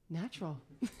natural.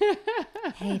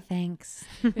 Hey, thanks.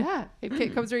 Yeah,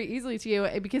 it comes very easily to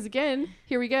you because again,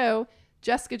 here we go,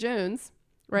 Jessica Jones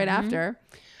right after.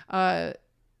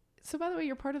 So by the way,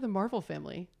 you're part of the Marvel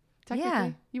family. Technically,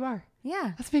 Yeah. you are.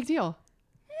 Yeah. That's a big deal.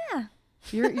 Yeah.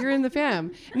 You're in the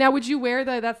fam. Now, would you wear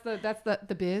that's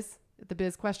the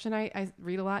biz question I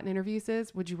read a lot in interviews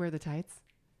is, would you wear the tights?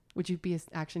 Would you be an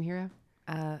action hero?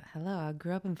 Hello. I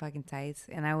grew up in fucking tights,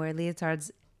 and I wear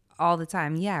leotards all the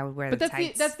time. Yeah, I would wear But the that's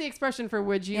tights. that's the expression for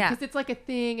would you? Yeah. Because it's like a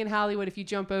thing in Hollywood if you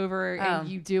jump over and Oh.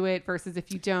 you do it versus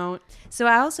if you don't. So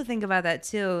I also think about that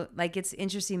too. Like, it's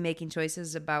interesting making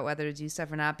choices about whether to do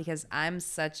stuff or not because I'm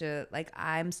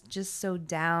just so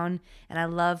down and I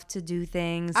love to do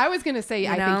things. I was gonna say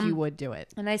I know? think you would do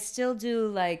it. And I still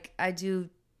do I do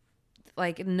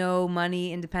no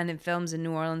money independent films in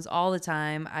New Orleans all the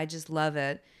time. I just love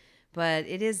it. But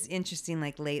it is interesting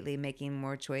lately making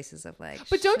more choices of But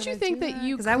don't should you I think do that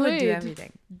you because I would do could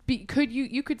everything.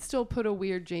 you could still put a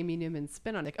weird Jamie Newman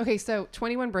spin on it. Okay, so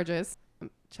 21 Bridges,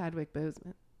 Chadwick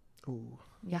Boseman. Ooh,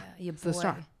 Yeah, Your it's the boy.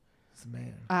 star. it's a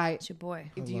man. It's your boy.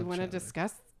 Do you love want to Chadwick.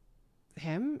 discuss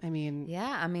him? I mean,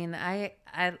 Yeah, I mean,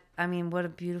 I mean, what a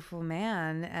beautiful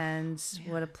man, and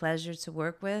what a pleasure to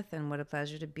work with, and what a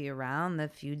pleasure to be around. The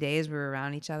few days we were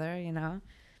around each other,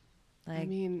 I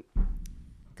mean,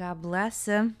 God bless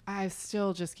him. I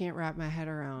still just can't wrap my head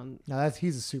around. No,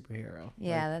 he's a superhero.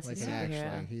 Yeah, that's a an superhero.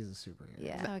 actual, he's a superhero.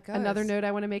 Yeah. Another note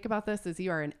I want to make about this is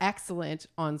you are an excellent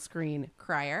on-screen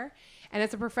crier. And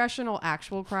as a professional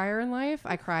actual crier in life,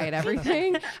 I cry at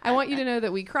everything. I want you to know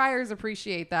that we criers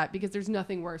appreciate that, because there's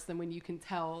nothing worse than when you can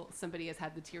tell somebody has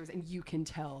had the tears and you can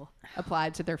tell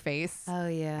applied to their face. Oh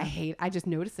yeah. I just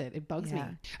notice it. It bugs me.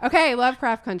 Yeah. Okay,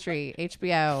 Lovecraft Country,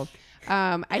 HBO.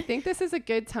 I think this is a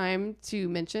good time to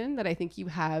mention that I think you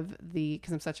have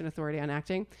because I'm such an authority on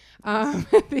acting,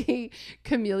 the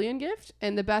chameleon gift.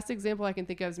 And the best example I can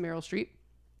think of is Meryl Streep.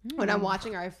 When I'm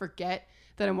watching her, I forget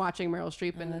that I'm watching Meryl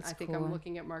Streep, and I think I'm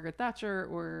looking at Margaret Thatcher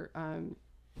or,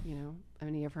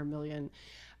 any of her million.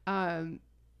 And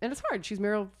it's hard. She's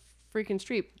Meryl freaking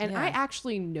Streep. And I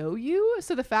actually know you.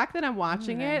 So the fact that I'm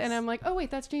watching it and I'm like, oh,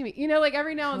 wait, that's Jamie. Like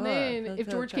every now and then, if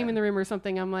George came in the room or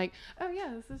something, I'm like, oh,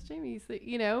 yeah, this is Jamie.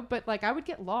 So, but like I would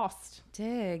get lost.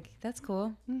 Dig. That's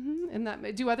cool. And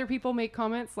that, do other people make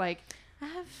comments like, I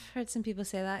have heard some people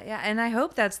say that. Yeah. And I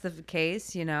hope that's the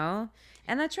case, And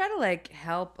I try to like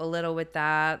help a little with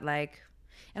that, like,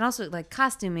 and also like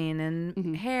costuming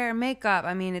and hair, makeup.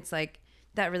 I mean, it's like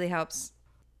that really helps.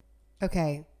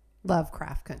 Okay,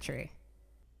 Lovecraft Country.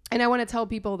 And I want to tell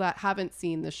people that haven't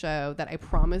seen the show that I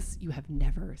promise you have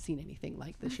never seen anything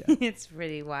like the show. It's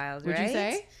pretty wild, Would right? you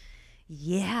say?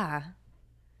 Yeah.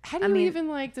 How do you even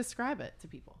like describe it to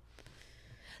people?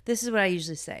 This is what I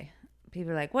usually say.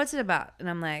 People are like, what's it about? And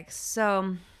I'm like,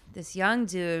 so this young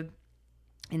dude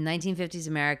in 1950s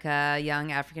America,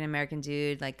 young African-American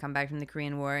dude, like come back from the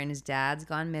Korean War, and his dad's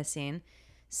gone missing.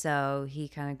 So he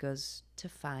kind of goes to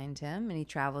find him, and he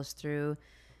travels through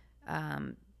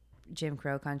Jim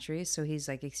Crow country. So he's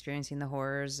like experiencing the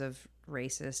horrors of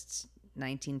racist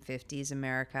 1950s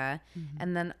America.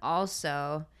 And then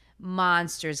also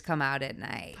monsters come out at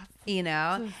night, and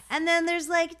then there's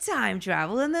like time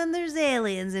travel, and then there's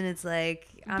aliens, and it's like,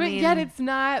 yet it's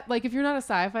not like, if you're not a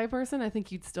sci-fi person, I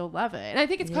think you'd still love it. And I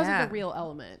think it's because of the real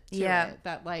element to it,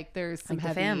 that like there's some like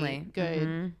heavy, family.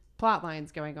 good plot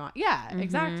lines going on. Yeah,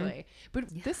 exactly. But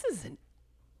this is an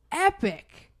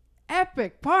epic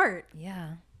part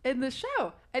in the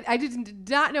show. I did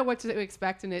not know what to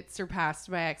expect, and it surpassed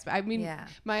my expectations.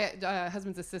 My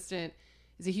husband's assistant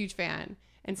is a huge fan.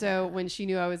 And so when she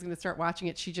knew I was going to start watching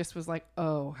it, she just was like,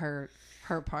 oh, her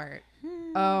part.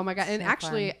 Oh my God. And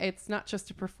actually, it's not just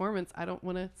a performance. I don't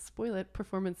want to spoil it.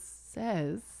 Performance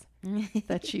says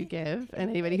that you give,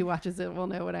 and anybody who watches it will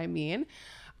know what I mean.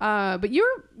 But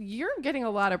you're getting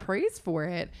a lot of praise for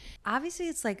it. Obviously,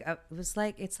 it's like a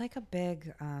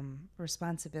big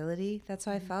responsibility. That's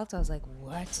how I felt. I was like,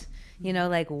 what?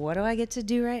 Like, what do I get to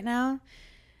do right now?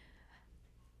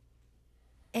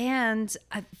 And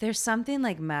there's something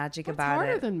like magic about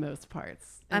harder it. Than most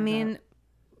parts. I mean,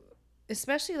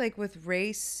 especially like with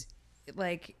race,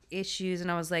 like issues.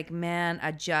 And I was like, man,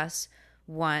 I just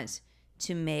want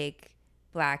to make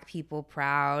Black people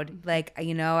proud. Like,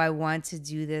 I want to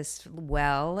do this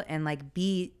well and like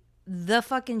be the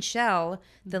fucking shell,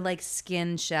 the like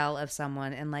skin shell of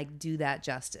someone, and like do that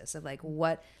justice of like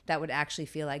what that would actually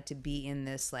feel like to be in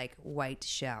this like white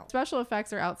shell. Special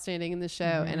effects are outstanding in the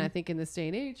show, and I think in this day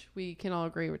and age we can all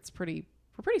agree we're pretty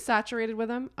saturated with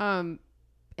them.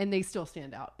 And they still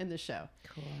stand out in the show.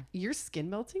 Cool. Your skin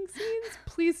melting scenes,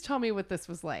 please tell me what this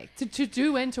was like to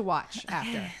do and to watch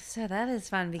after. So that is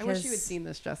fun because I wish you had seen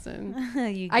this, Justin.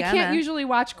 I can't usually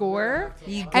watch gore,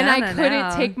 and I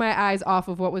couldn't take my eyes off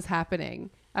of what was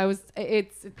happening. Tell me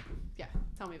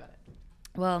about it.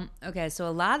 Well, okay, so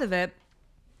a lot of it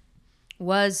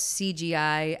was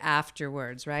CGI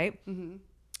afterwards, right?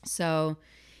 So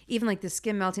even like the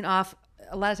skin melting off,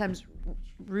 a lot of times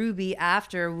Ruby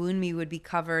after Wound Me would be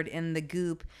covered in the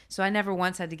goop, so I never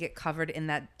once had to get covered in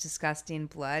that disgusting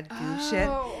blood goop shit.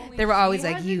 They were always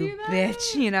like, you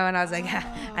bitch, and I was like,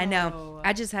 I know.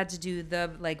 I just had to do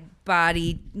the like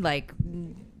body like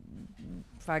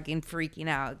fucking freaking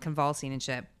out, convulsing and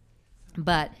shit.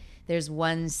 But there's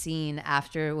one scene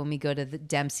after when we go to the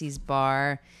Dempsey's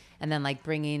bar, and then like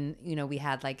bringing, we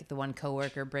had like the one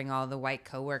coworker bring all the white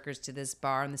coworkers to this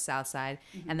bar on the south side,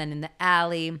 and then in the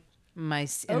alley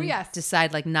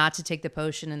decide like not to take the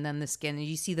potion, and then the skin, and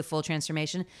you see the full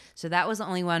transformation. So that was the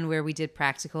only one where we did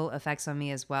practical effects on me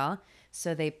as well.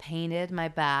 So they painted my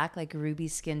back like ruby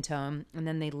skin tone, and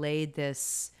then they laid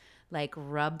this like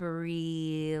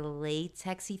rubbery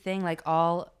latexy thing like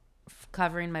all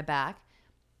covering my back,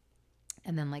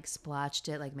 and then like splotched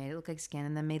it, like made it look like skin,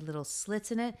 and then made little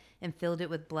slits in it and filled it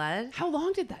with blood. How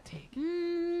long did that take?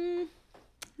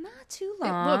 Not too long.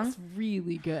 It looks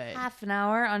really good. Half an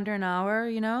hour, under an hour,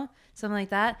 something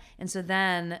like that. And so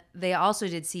then they also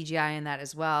did CGI in that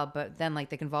as well. But then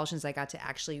like the convulsions, I got to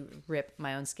actually rip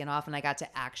my own skin off, and I got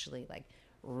to actually like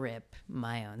rip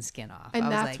my own skin off. And I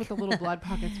was that's like, what the little blood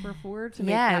pockets were for, to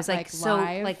make it that was like so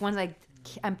live? like once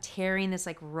I'm tearing this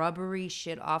like rubbery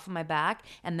shit off of my back,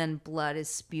 and then blood is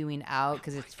spewing out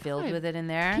because it's filled God. with it in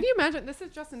there. Can you imagine? This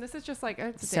is just like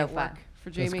it's a So day at fun. work for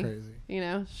Jamie. crazy. You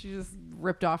know, she just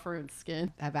ripped off her own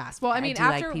skin. I've asked. Well, I mean, do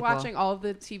like after people. watching all of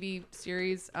the TV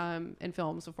series and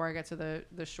films before I got to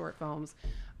the short films,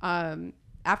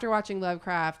 after watching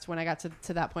Lovecraft, when I got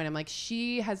to that point, I'm like,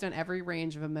 she has done every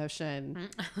range of emotion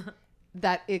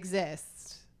that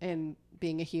exists in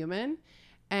being a human.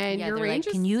 And Yeah, your they're range like,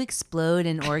 is can you explode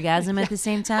and orgasm at the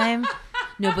same time?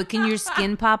 No, but can your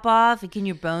skin pop off? And can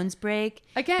your bones break?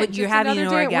 Again, but you're just having an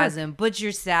another day at work. orgasm, but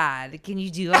you're sad. Can you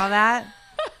do all that?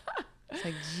 It's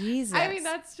like, Jesus. I mean,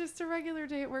 that's just a regular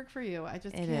day at work for you. I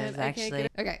just It can't. is, I can't actually. get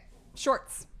it. Okay,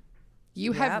 shorts.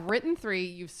 You have Yep. written 3.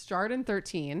 You've starred in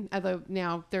 13. Although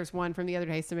now there's one from the other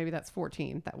day, so maybe that's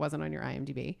 14. That wasn't on your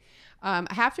IMDb. I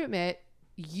have to admit,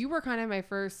 you were kind of my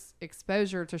first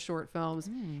exposure to short films,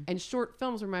 and short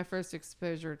films were my first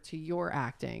exposure to your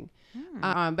acting.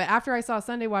 But after I saw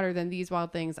Sunday Water, then These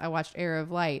Wild Things, I watched Air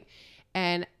of Light,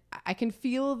 and I can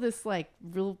feel this like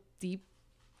real deep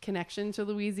connection to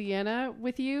Louisiana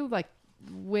with you, like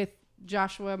with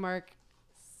Joshua Mark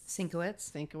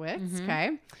Sinkowitz. Sinkowitz.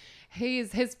 Okay.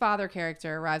 His father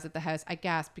character arrives at the house. I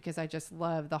gasp because I just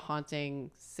love the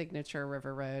haunting signature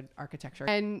River Road architecture.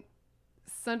 And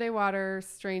Sunday Water,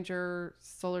 Stranger,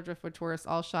 Solar Driftwood, Tourist,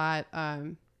 all shot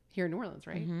here in New Orleans,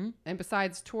 right? And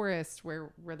besides Tourist, where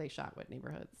they shot, what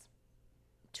neighborhoods?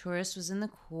 Tourist was in the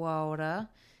Quota,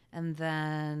 and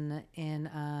then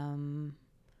in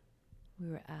we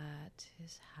were at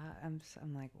his house.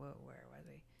 I'm like, whoa, where was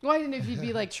he? Well, I didn't know if you'd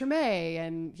be like Treme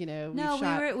and,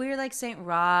 No, we were like St.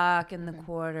 Rock in the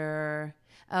Quarter.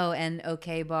 Oh, and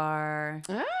OK Bar.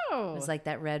 Oh. It was like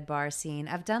that red bar scene.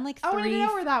 I've done like I three. didn't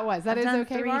know where that was. That I've is done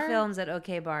OK 3 Bar? films at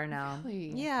OK Bar now.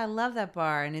 Really? Yeah, I love that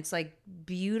bar, and it's like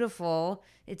beautiful.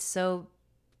 It's so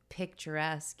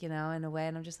picturesque, in a way,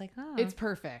 and I'm just like, oh, It's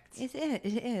perfect. it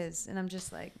is, and I'm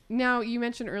just like, Now, you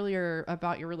mentioned earlier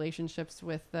about your relationships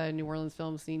with the New Orleans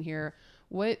film scene here.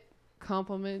 What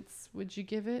compliments would you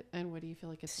give it, and what do you feel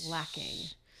like it's lacking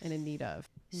and in need of?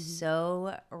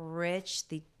 so rich.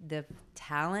 The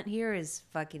talent here is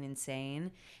fucking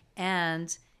insane,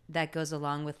 and that goes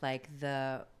along with like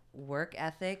the work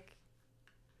ethic,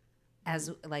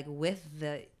 as like with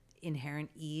the inherent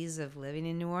ease of living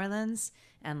in New Orleans,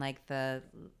 and like the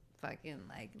fucking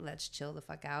like let's chill the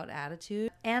fuck out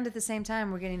attitude. And at the same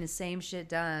time, we're getting the same shit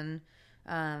done,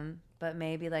 but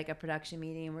maybe like a production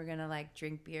meeting, we're gonna like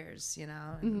drink beers,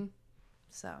 and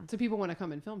so So people want to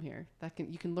come and film here.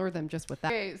 You can lure them just with that.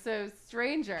 Okay, so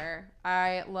Stranger,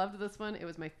 I loved this one. It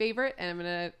was my favorite, and I'm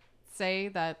gonna say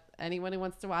that anyone who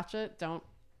wants to watch it, don't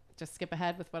just skip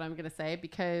ahead with what I'm gonna say,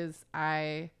 because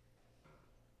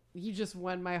you just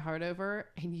won my heart over,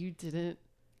 and you didn't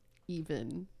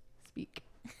even speak.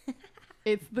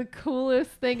 It's the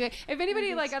coolest thing. If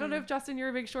anybody I don't know if Justin, you're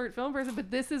a big short film person, but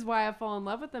this is why I fall in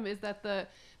love with them, is that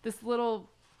this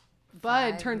little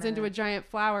bud 5 turns into a minutes. giant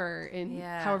flower in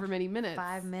Yeah. however many minutes.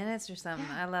 5 minutes or something.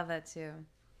 I love that too.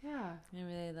 Yeah. I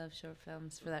really love short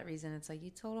films for that reason. It's like you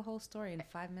told a whole story in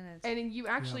 5 minutes. And then you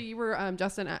were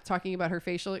Justin talking about her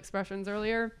facial expressions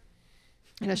earlier.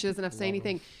 I know she doesn't have to say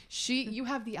anything. You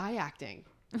have the eye acting.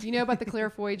 Do you know about the Claire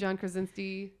Foy, John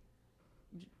Krasinski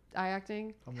eye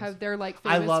acting? How they're like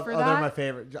I famous love. for Oh, that. they're my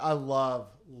favorite. I love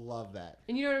that.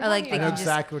 And you know what I'm I like talking they I know can about. just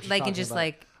exactly what you're like talking and just about.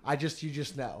 like You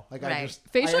just know. Like I Right. just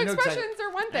Facial I know expressions exactly-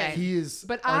 are one thing. Right. He is.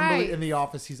 But eyes. in the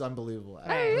office. He's unbelievable. At it.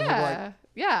 Right. And I'm Yeah. like,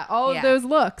 Yeah, all Yeah. of those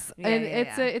looks. Yeah, And yeah,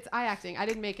 yeah. it's eye acting. I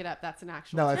didn't make it up. That's an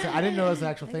actual no, I didn't know it was an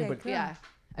actual thing. Okay, But cool. Yeah. now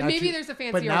And maybe that you- there's a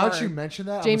fancier But now word. that you mention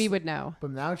that, Jamie would know.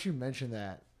 But now that you mention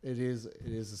that, it is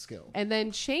a skill. And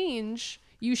then Change,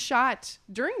 you shot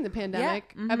during the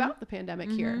pandemic, about the pandemic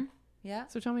here. yeah.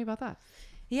 So tell me about that.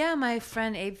 Yeah, my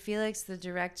friend Abe Felix, the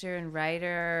director and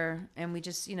writer, and we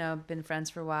just, been friends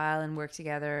for a while and worked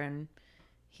together. And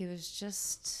he was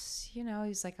just,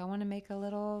 he's like, I want to make a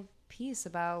little piece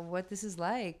about what this is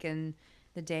like and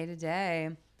the day to day.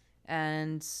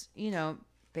 And,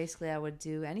 basically I would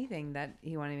do anything that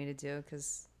he wanted me to do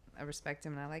because I respect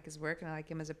him and I like his work and I like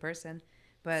him as a person.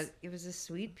 But it was a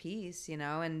sweet piece,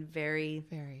 and very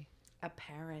Very.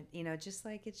 apparent, just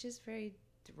like it's just very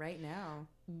right now.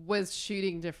 Was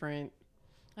shooting different.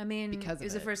 I mean, Because of it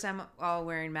was the it. first time all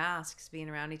wearing masks, being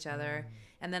around each other.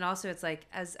 And then also it's like,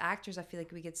 as actors, I feel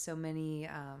like we get so many,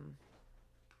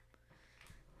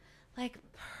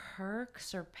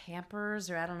 perks or pampers,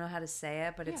 or I don't know how to say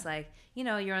it, but it's like, you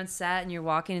know, you're on set and you're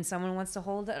walking and someone wants to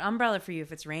hold an umbrella for you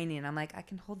if it's raining. And I'm like, I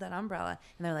can hold that umbrella.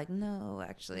 And they're like, no,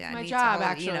 actually, I my need job, to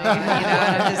hold actually. it. You know,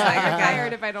 and I'm just like, I'm okay.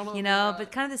 tired if I don't hold You the know, umbrella.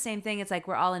 but kind of the same thing. It's like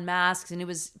we're all in masks, and it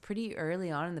was pretty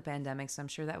early on in the pandemic, so I'm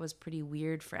sure that was pretty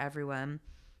weird for everyone.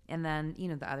 And then, you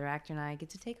know, the other actor and I get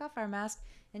to take off our mask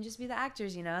and just be the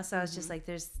actors, you know? So it's just like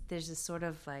there's this sort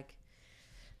of like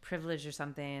privilege or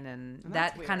something, and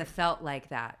that's that kind of felt like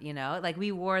that, you know? Like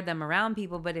we wore them around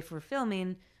people, but if we're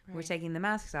filming, we're taking the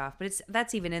masks off. But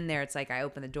that's even in there. It's like I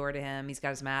open the door to him, he's got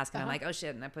his mask, and I'm like, oh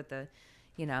shit, and I put the,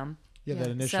 you know. Yeah, that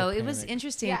initial So it was panic.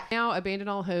 interesting. Yeah. Now, Abandon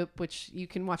All Hope, which you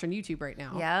can watch on YouTube right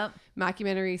now. Yep.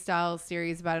 Mockumentary style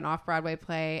series about an off-Broadway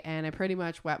play, and I pretty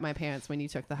much wet my pants when you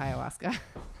took the ayahuasca.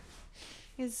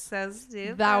 It's so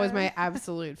stupid. That was my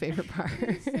absolute favorite part.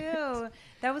 Too.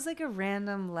 That was like a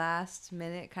random last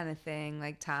minute kind of thing.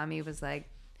 Like Tommy was like,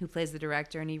 who plays the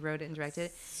director, and he wrote it and directed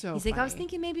it. So He's like, I was funny.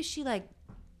 thinking maybe she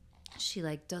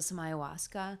does some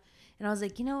ayahuasca. And I was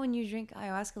like, you know, when you drink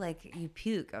ayahuasca, like you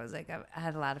puke. I was like, I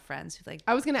had a lot of friends who like,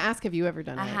 I was going to ask, have you ever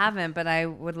done it? I haven't, but I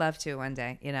would love to one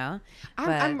day, you know?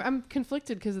 I'm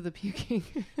conflicted because of the puking.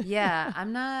 Yeah,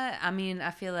 I'm not, I mean,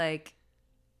 I feel like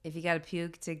if you got to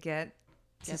puke to get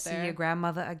to see there. your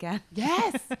grandmother again.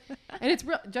 Yes. And it's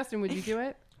real. Justin, would you do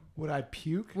it? Would I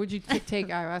puke? Would you take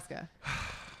ayahuasca?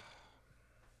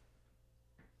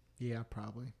 Yeah,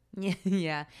 probably.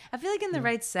 Yeah. I feel like in the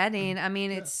right setting, I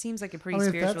mean, it seems like a pretty I mean,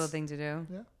 if spiritual that's- thing to do.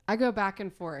 Yeah. I go back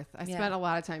and forth. I Yeah. spent a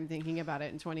lot of time thinking about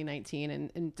it in 2019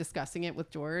 and discussing it with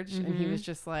George. And he was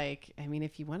just like, I mean,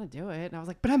 if you want to do it. And I was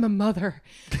like, but I'm a mother.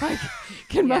 Like,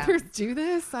 can Yeah. mothers do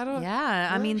this? I don't. Yeah.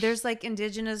 I mean, there's like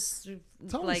indigenous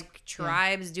always- like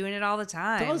tribes doing it all the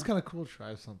time. It's always kind of cool to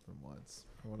try something once,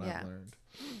 from what Yeah. I've learned.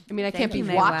 I mean, I Thank can't be you,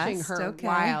 Mae watching West. her Okay.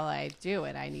 while I do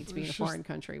it. I need to be in a It's just- foreign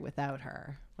country without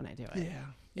her when I do it. Yeah.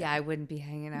 Yeah, I wouldn't be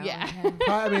hanging out. Yeah. with him.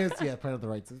 I mean, it's probably not the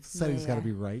right setting's got to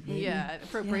be right. maybe. Yeah,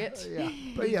 appropriate. Yeah.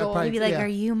 But yeah, Legal. probably, He'd be like, yeah. "Are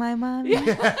you my mom?" And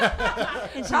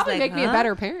she's Probably like, make me a "Huh?"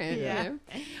 better parent. Yeah. You know?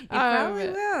 You probably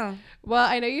will. Well,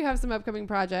 I know you have some upcoming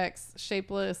projects,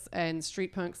 Shapeless and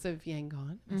Street Punks of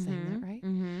Yangon. I'm saying that right?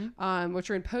 Mm-hmm. Which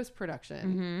are in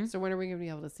post-production. So when are we going to be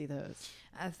able to see those?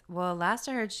 Well, last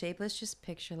I heard, Shapeless just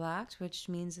picture locked, which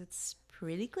means it's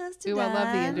pretty close to Ooh, done. I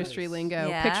love the industry lingo.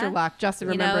 Yeah. Picture lock.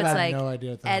 Justin, You know, remember it's that. I have like no idea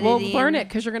what that editing. We'll means. learn it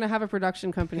because you're going to have a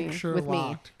production company Picture with me.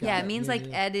 locked. Got Yeah, it means like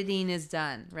yeah. editing is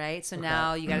done, right? So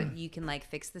now you can like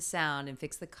fix the sound and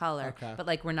fix the color, Okay. but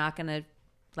like we're not gonna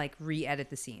like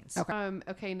re-edit the scenes.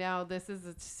 Okay, now this is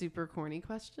a super corny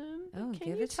question. Oh, Can give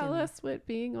you it to tell me. us what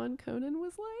being on Conan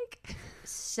was like?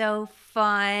 So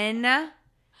fun.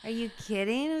 Are you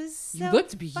kidding? It was so You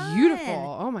looked fun.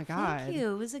 beautiful. Oh my god. Thank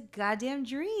you. It was a goddamn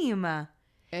dream.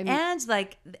 And, And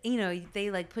like, you know, they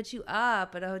like put you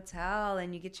up at a hotel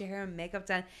and you get your hair and makeup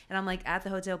done. And I'm like at the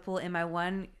hotel pool, and my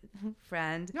one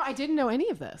friend, no, I didn't know any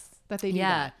of this. That they do yeah,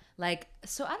 that. like,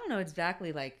 so I don't know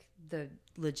exactly like the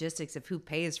logistics of who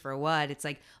pays for what. It's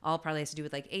like all probably has to do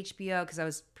with like HBO, because I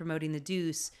was promoting the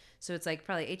Deuce. So it's like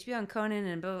probably HBO and Conan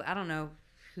and both. I don't know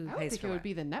who I would pays think for it would what.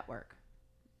 be the network.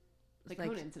 Like Like,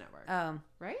 Conan's network.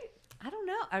 Right? I don't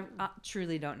know. I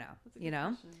truly don't know, you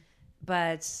know?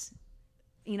 But,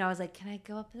 you know, I was like, can I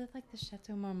go up to like the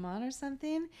Chateau Marmont or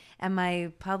something? And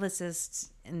my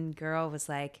publicist and girl was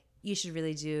like, you should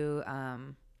really do,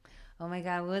 oh my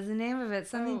God, what was the name of it?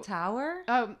 Something Oh. Tower?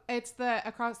 Oh, it's the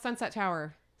across Sunset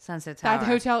Tower. Sunset Tower. That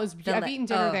hotel is. The I've la- eaten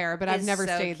dinner oh, there, but I've it's never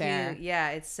so stayed there. cute. Yeah,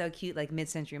 it's so cute, like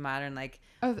mid-century modern, like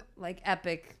Oh,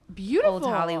 epic, beautiful. old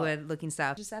Hollywood looking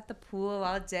stuff. Just at the pool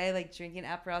all day, like drinking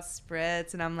Aperol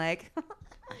spritz, and I'm like,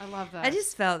 I love that. I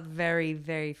just felt very,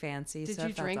 very fancy. Did so you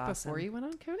it felt drink awesome. before you went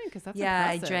on Conan? Because that's Yeah,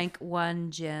 impressive. I drank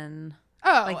one gin.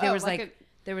 Oh, Like there was like like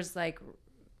there was like,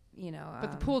 you know,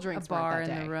 But the pool drinks a weren't bar that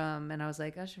in day. the room, and I was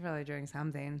like, I should probably drink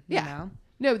something. Yeah.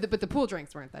 You know? no, but the pool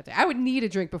drinks weren't that day. I would need a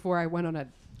drink before I went on a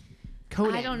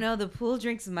Conan. I don't know. The pool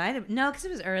drinks might have because it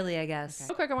was early, I guess.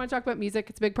 Real quick, I want to talk about music.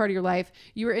 It's a big part of your life.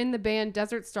 You were in the band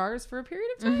Desert Stars for a period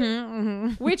of time,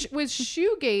 Mm-hmm, which was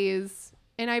shoegaze.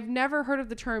 And I've never heard of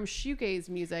the term shoegaze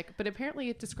music, but apparently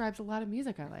it describes a lot of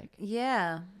music I like.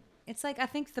 Yeah. It's like, I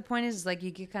think the point is like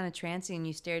you get kind of trancy and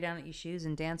you stare down at your shoes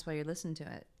and dance while you're listening to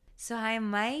it. So High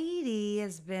and Mighty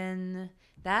has been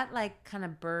that like kind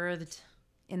of birthed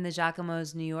in the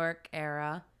Giacomo's New York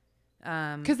era.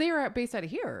 Because they were based out of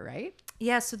here, right?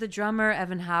 Yeah, so the drummer,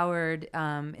 Evan Howard,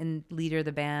 and leader of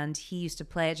the band, he used to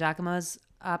play at Giacomo's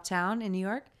Uptown in New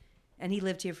York. And he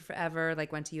lived here for forever,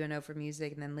 like went to UNO for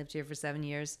music and then lived here for 7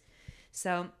 years.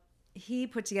 So he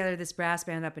put together this brass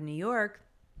band up in New York.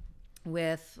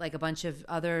 with like a bunch of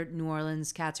other New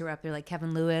Orleans cats who were up there, like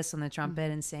Kevin Lewis on the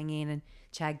trumpet and singing, and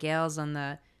Chad Gales on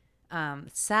the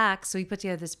sax. So we put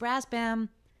together this brass band.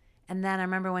 And then I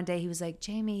remember one day he was like,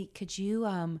 Jamie, could you,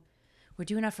 we're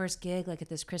doing our first gig like at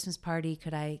this Christmas party.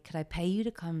 Could I pay you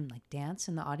to come like dance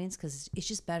in the audience? Because it's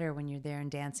just better when you're there and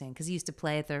dancing. Because he used to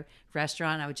play at the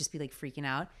restaurant. I would just be like freaking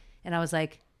out. And I was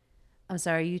like, I'm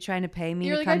sorry, are you trying to pay me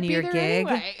to come to your gig?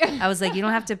 Anyway. I was like, you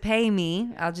don't have to pay me.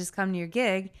 I'll just come to your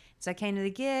gig. So I came to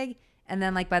the gig. And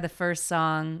then like by the first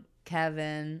song,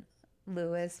 Kevin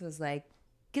Lewis was like,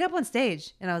 get up on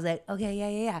stage. And I was like,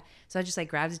 okay, yeah. So I just like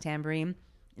grabbed a tambourine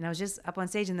and I was just up on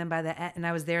stage. And then by the end, and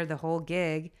I was there the whole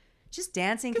gig just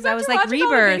dancing because I was like Rebirth.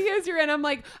 All the videos you're in, I'm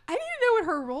like, I need to know what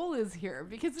her role is here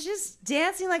because it's Just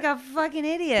dancing like a fucking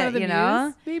idiot, kind of the you know?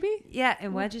 Muse, maybe? Yeah.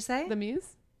 And what'd you say? The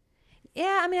Muse?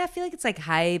 Yeah, I mean, I feel like it's like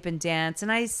hype and dance, and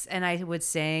I would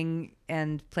sing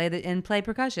and play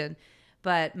percussion,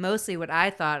 but mostly what I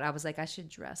thought, I was like, I should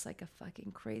dress like a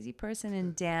fucking crazy person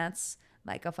and dance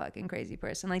like a fucking crazy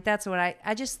person. Like that's what I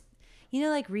just, you know,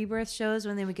 like Rebirth shows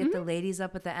when they would get the ladies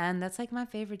up at the end. That's like my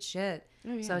favorite shit.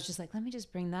 Oh, yeah. So I was just like, let me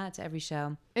just bring that to every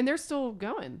show. And they're still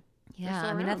going. They're Yeah,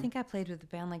 still I mean, I around. think I played with the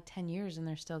band like 10 years and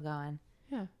they're still going.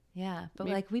 Yeah. Yeah, but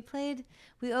Maybe- like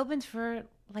we opened for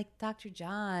like Dr.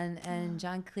 John and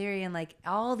John Cleary and like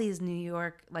all these New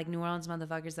Orleans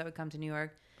motherfuckers that would come to New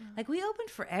York. Like we opened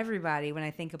for everybody when I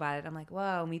think about it. I'm like,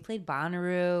 whoa, and we played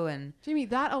Bonnaroo and Jamie,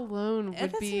 that alone would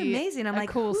That's be amazing. I'm a like,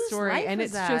 cool whose story. life And was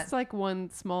it's that? just like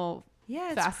one small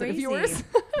yeah, it's facet crazy. of yours.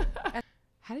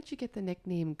 How did you get the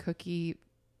nickname Cookie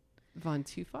Von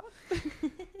Tufa?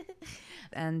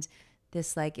 And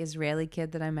this like Israeli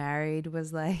kid that I married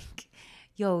was like,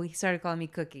 yo, he started calling me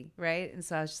Cookie, right? And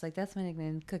so I was just like, that's my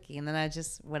nickname, Cookie. And then I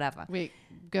just, whatever. Wait,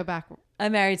 go back. I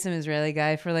married some Israeli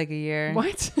guy for like a year.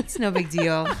 What? It's no big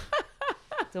deal.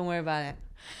 Don't worry about it.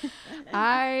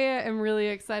 I am really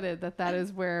excited that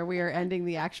is where we are ending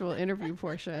the actual interview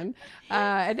portion.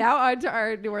 And now on to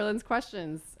our New Orleans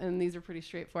questions. And these are pretty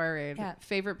straightforward. Yeah.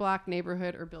 Favorite block,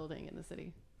 neighborhood, or building in the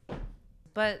city?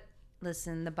 But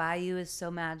listen, the Bayou is so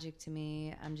magic to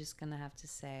me. I'm just going to have to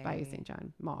say Bayou St.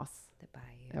 John, Moss. the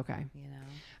Bayou. Okay. You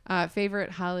know? Favorite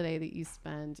holiday that you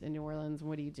spend in New Orleans?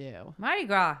 What do you do? Mardi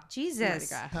Gras.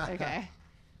 Jesus. Mardi Gras. Okay.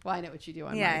 Well, I know what you do on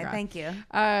Mardi Yeah, Gras. thank you.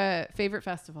 Favorite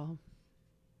festival?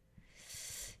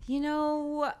 You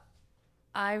know,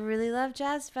 I really love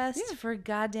Jazz Fest Yeah. for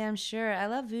goddamn sure. I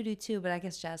love Voodoo too, but I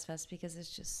guess Jazz Fest because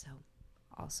it's just so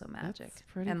also magic That's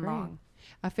pretty and great. long.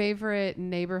 A favorite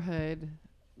neighborhood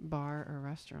bar or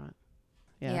restaurant?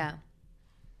 Yeah.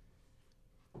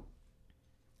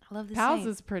 I love the Pals Saint.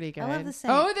 is pretty good. I love the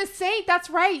Saint. Oh, the Saint. That's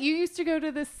right. You used to go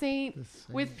to the Saint, The Saint.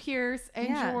 with Pierce and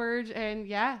Yeah. George, and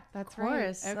yeah, that's Of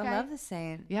course. right. Okay. I love the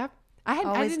Saint. Yep. I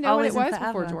Always- didn't know what it always was and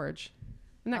before forever. George.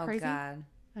 Isn't that Oh, crazy? God.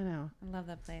 I know. I love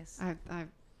that place.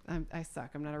 I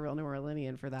suck. I'm not a real New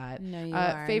Orleanian for that. No, you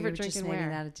are. Favorite You're drink just and maybe where?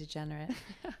 not a degenerate.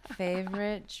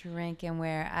 Favorite drink and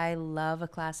where? I love a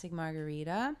classic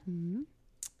margarita. Mm-hmm.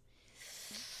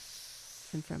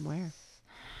 And from where?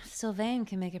 Sylvain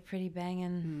can make a pretty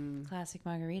banging classic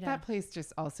margarita. That place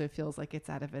just also feels like it's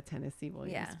out of a Tennessee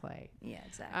Williams Yeah. play. Yeah,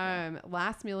 exactly.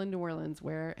 Last meal in New Orleans,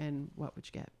 where and what would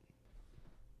you get?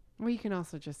 Well, you can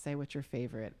also just say what your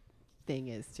favorite thing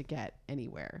is to get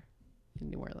anywhere in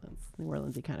New Orleans. New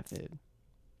Orleans-y kind of food.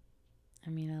 I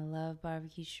mean, I love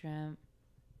barbecue shrimp.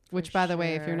 Which, For by the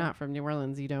way, if you're sure. not from New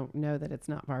Orleans, you don't know that it's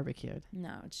not barbecued.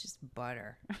 No, it's just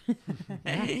butter.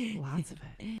 Yeah, lots of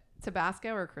it.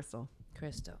 Tabasco or Crystal?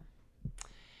 Crystal.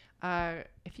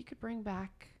 If you could bring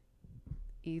back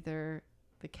either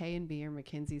the K&B or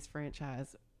McKinsey's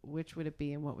franchise, which would it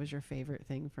be, and what was your favorite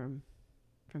thing from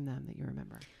them that you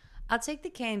remember? I'll take the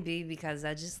K&B because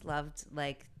I just loved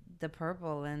like the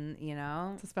purple and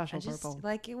It's a special I just, purple.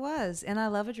 like it was. And I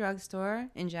love a drugstore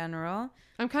in general.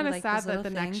 I'm kind of like sad those that the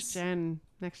little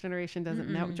next generation doesn't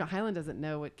know. Highland doesn't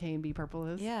know what K&B purple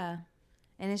is. Yeah.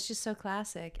 And it's just so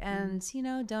classic. And,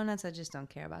 donuts, I just don't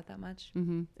care about that much.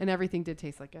 Mm-hmm. And everything did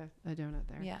taste like a donut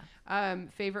there. Yeah.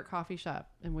 Favorite coffee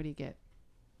shop, and what do you get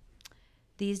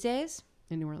These days,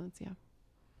 in New Orleans? Yeah.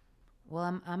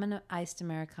 well, I'm an iced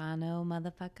Americano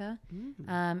motherfucker.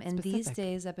 And these Specific.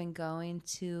 days I've been going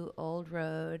to Old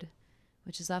Road,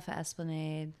 which is off of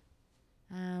Esplanade.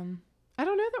 I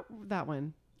don't know that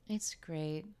one. It's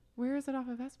great. Where is it off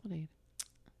of Esplanade?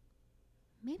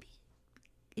 Maybe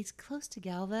it's close to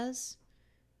Galvez.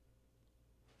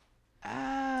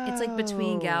 Oh. It's like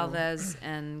between Galvez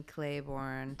and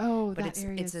Claiborne. Oh, but that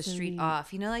area it's a is so street neat.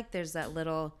 off. Like there's that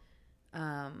little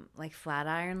like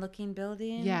Flatiron looking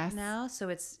building Yes. now. So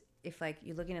it's if like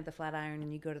you're looking at the Flatiron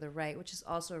and you go to the right, which is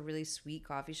also a really sweet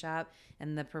coffee shop,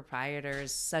 and the proprietor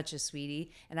is such a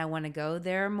sweetie, and I want to go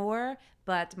there more,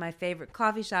 but my favorite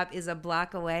coffee shop is a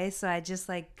block away, so I just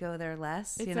like go there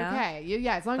less. It's you know? okay.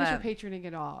 Yeah, as long as you're But- patroning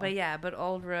it all. But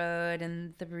Old Road,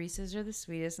 and the baristas are the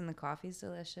sweetest, and the coffee's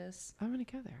delicious. I'm gonna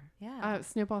go there. Yeah.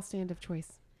 Snowball stand of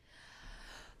choice.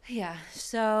 Yeah.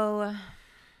 So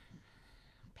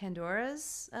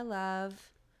Pandora's, I love.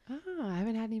 Oh, I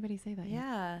haven't had anybody say that yet.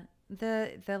 Yeah.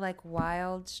 The like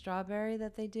wild strawberry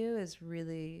that they do is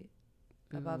really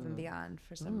above and beyond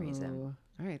for some reason. Ooh.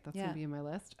 All right, that's Yeah. gonna be in my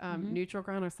list. Neutral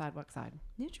ground or sidewalk side?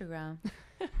 Nutriground.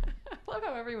 I love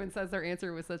how everyone says their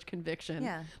answer with such conviction.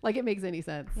 Yeah. Like it makes any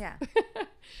sense. Yeah.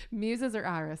 Muses or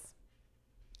Iris?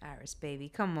 Iris, baby.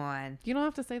 Come on. You don't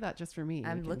have to say that just for me.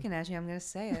 I'm You looking at you. I'm going to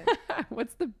say it. can-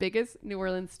 What's the biggest New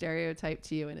Orleans stereotype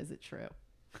to you, and is it true?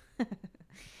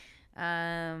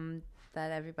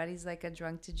 That everybody's like a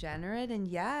drunk degenerate. And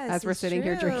yes, As we're it's sitting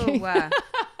here true. drinking.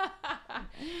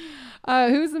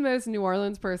 Who's the most New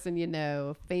Orleans person you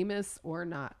know, famous or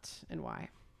not, and why?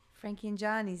 Frankie and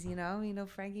Johnny's, you know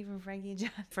Frankie from Frankie and John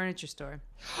Furniture Store.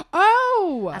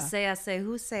 Oh, I say,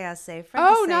 who say, I say. Frankie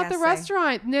oh, say, not I the say.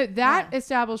 restaurant. No, that Yeah.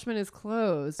 establishment is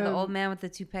closed. The old man with the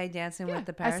toupee dancing yeah, with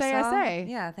the I parasol. say.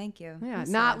 Yeah, thank you. Yeah, Who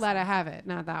say, not I Let say. I Have It.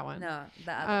 Not that one. No,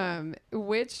 the other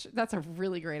one. That's a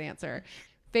really great answer.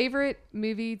 Favorite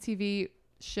movie, TV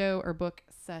show, or book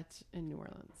set in New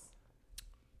Orleans?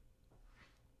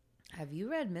 Have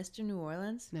you read Mr. New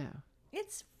Orleans? No.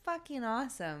 It's fucking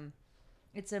awesome.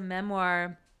 It's a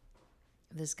memoir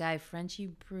of this guy,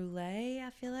 Frenchie Brûlé, I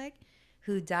feel like,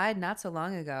 who died not so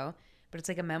long ago. But it's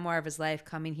like a memoir of his life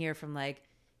coming here from like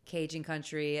Cajun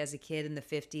country as a kid in the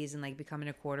 50s and like becoming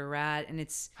a quarter rat. And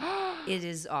it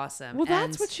is awesome. Well,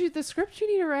 that's And the script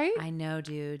you need to write. I know,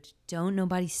 dude. Don't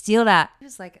nobody steal that. He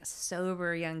was like a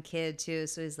sober young kid too.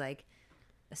 So he's like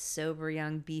a sober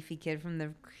young beefy kid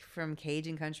from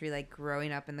Cajun country, like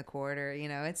growing up in the quarter. You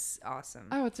know, it's awesome.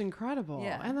 Oh, it's incredible.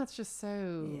 Yeah. And that's just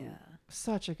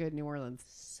such a good New Orleans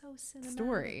So cinematic.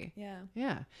 story. Yeah.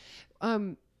 Yeah.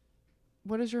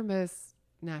 What is your most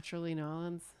naturally New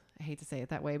Orleans? I hate to say it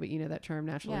that way, but you know that term,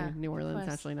 naturally Yeah, New of Orleans, course.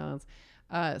 naturally New Orleans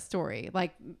story.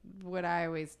 Like what I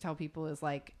always tell people is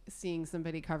like seeing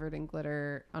somebody covered in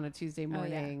glitter on a Tuesday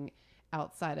morning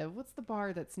outside of, what's the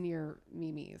bar that's near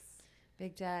Mimi's?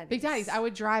 Big Daddy's. Big Daddy's. I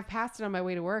would drive past it on my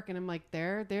way to work and I'm like,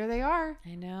 there they are.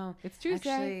 I know. It's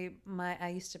Tuesday. Actually, I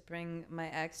used to bring my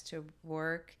ex to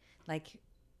work. Like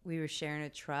we were sharing a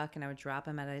truck, and I would drop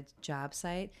him at a job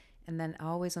site, and then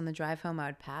always on the drive home, I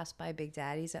would pass by Big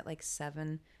Daddy's at like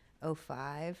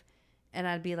 7:05, and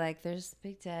I'd be like, "There's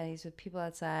Big Daddy's with people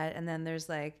outside," and then there's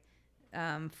like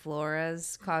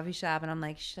Flora's coffee shop, and I'm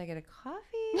like, "Should I get a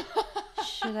coffee?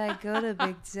 Should I go to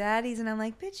Big Daddy's?" And I'm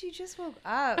like, "Bitch, you just woke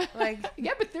up." Like,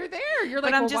 Yeah, but they're there. You're but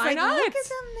like, I'm well, just why like, not? look at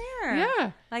them there.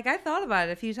 Yeah. Like I thought about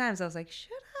it a few times. I was like,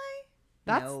 should I?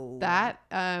 That's No. that.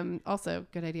 Also,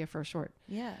 good idea for a short.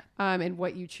 Yeah. And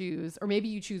what you choose, or maybe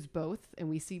you choose both, and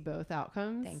we see both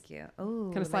outcomes. Thank you. Oh,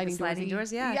 Kind of sliding sliding doorsy.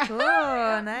 doors. Yeah, Yeah. cool.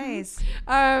 Nice.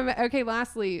 Okay.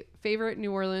 Lastly, favorite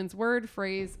New Orleans word,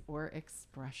 phrase, or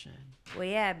expression. Well,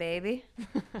 yeah, baby.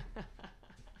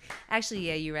 Actually,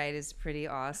 yeah, you're right. It's pretty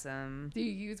awesome. Do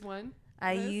you use one?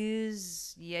 I of those?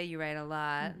 use yeah, you're right a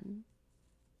lot.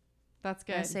 That's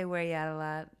good. I say where you at a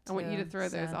lot. I want you to too, throw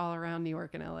those so- all around New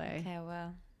York and LA. Okay,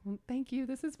 well, Well, thank you.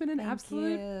 This has been an Thank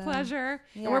absolute you. pleasure.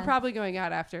 And we're Yeah. probably going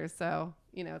out after, so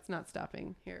it's not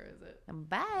stopping here, is it?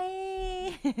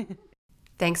 bye.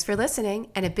 Thanks for listening,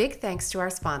 and a big thanks to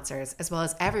our sponsors, as well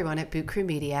as everyone at Boot Crew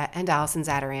Media and Allison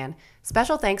Zadaran.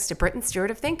 Special thanks to Britton Stewart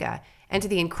of Thinka, and to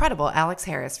the incredible Alex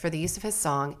Harris for the use of his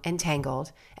song,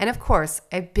 Entangled. And of course,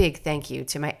 a big thank you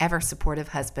to my ever-supportive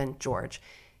husband, George.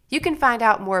 You can find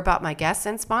out more about my guests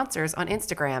and sponsors on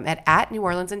Instagram at New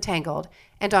Orleans Entangled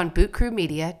and on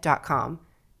bootcrewmedia.com.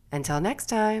 Until next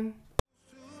time.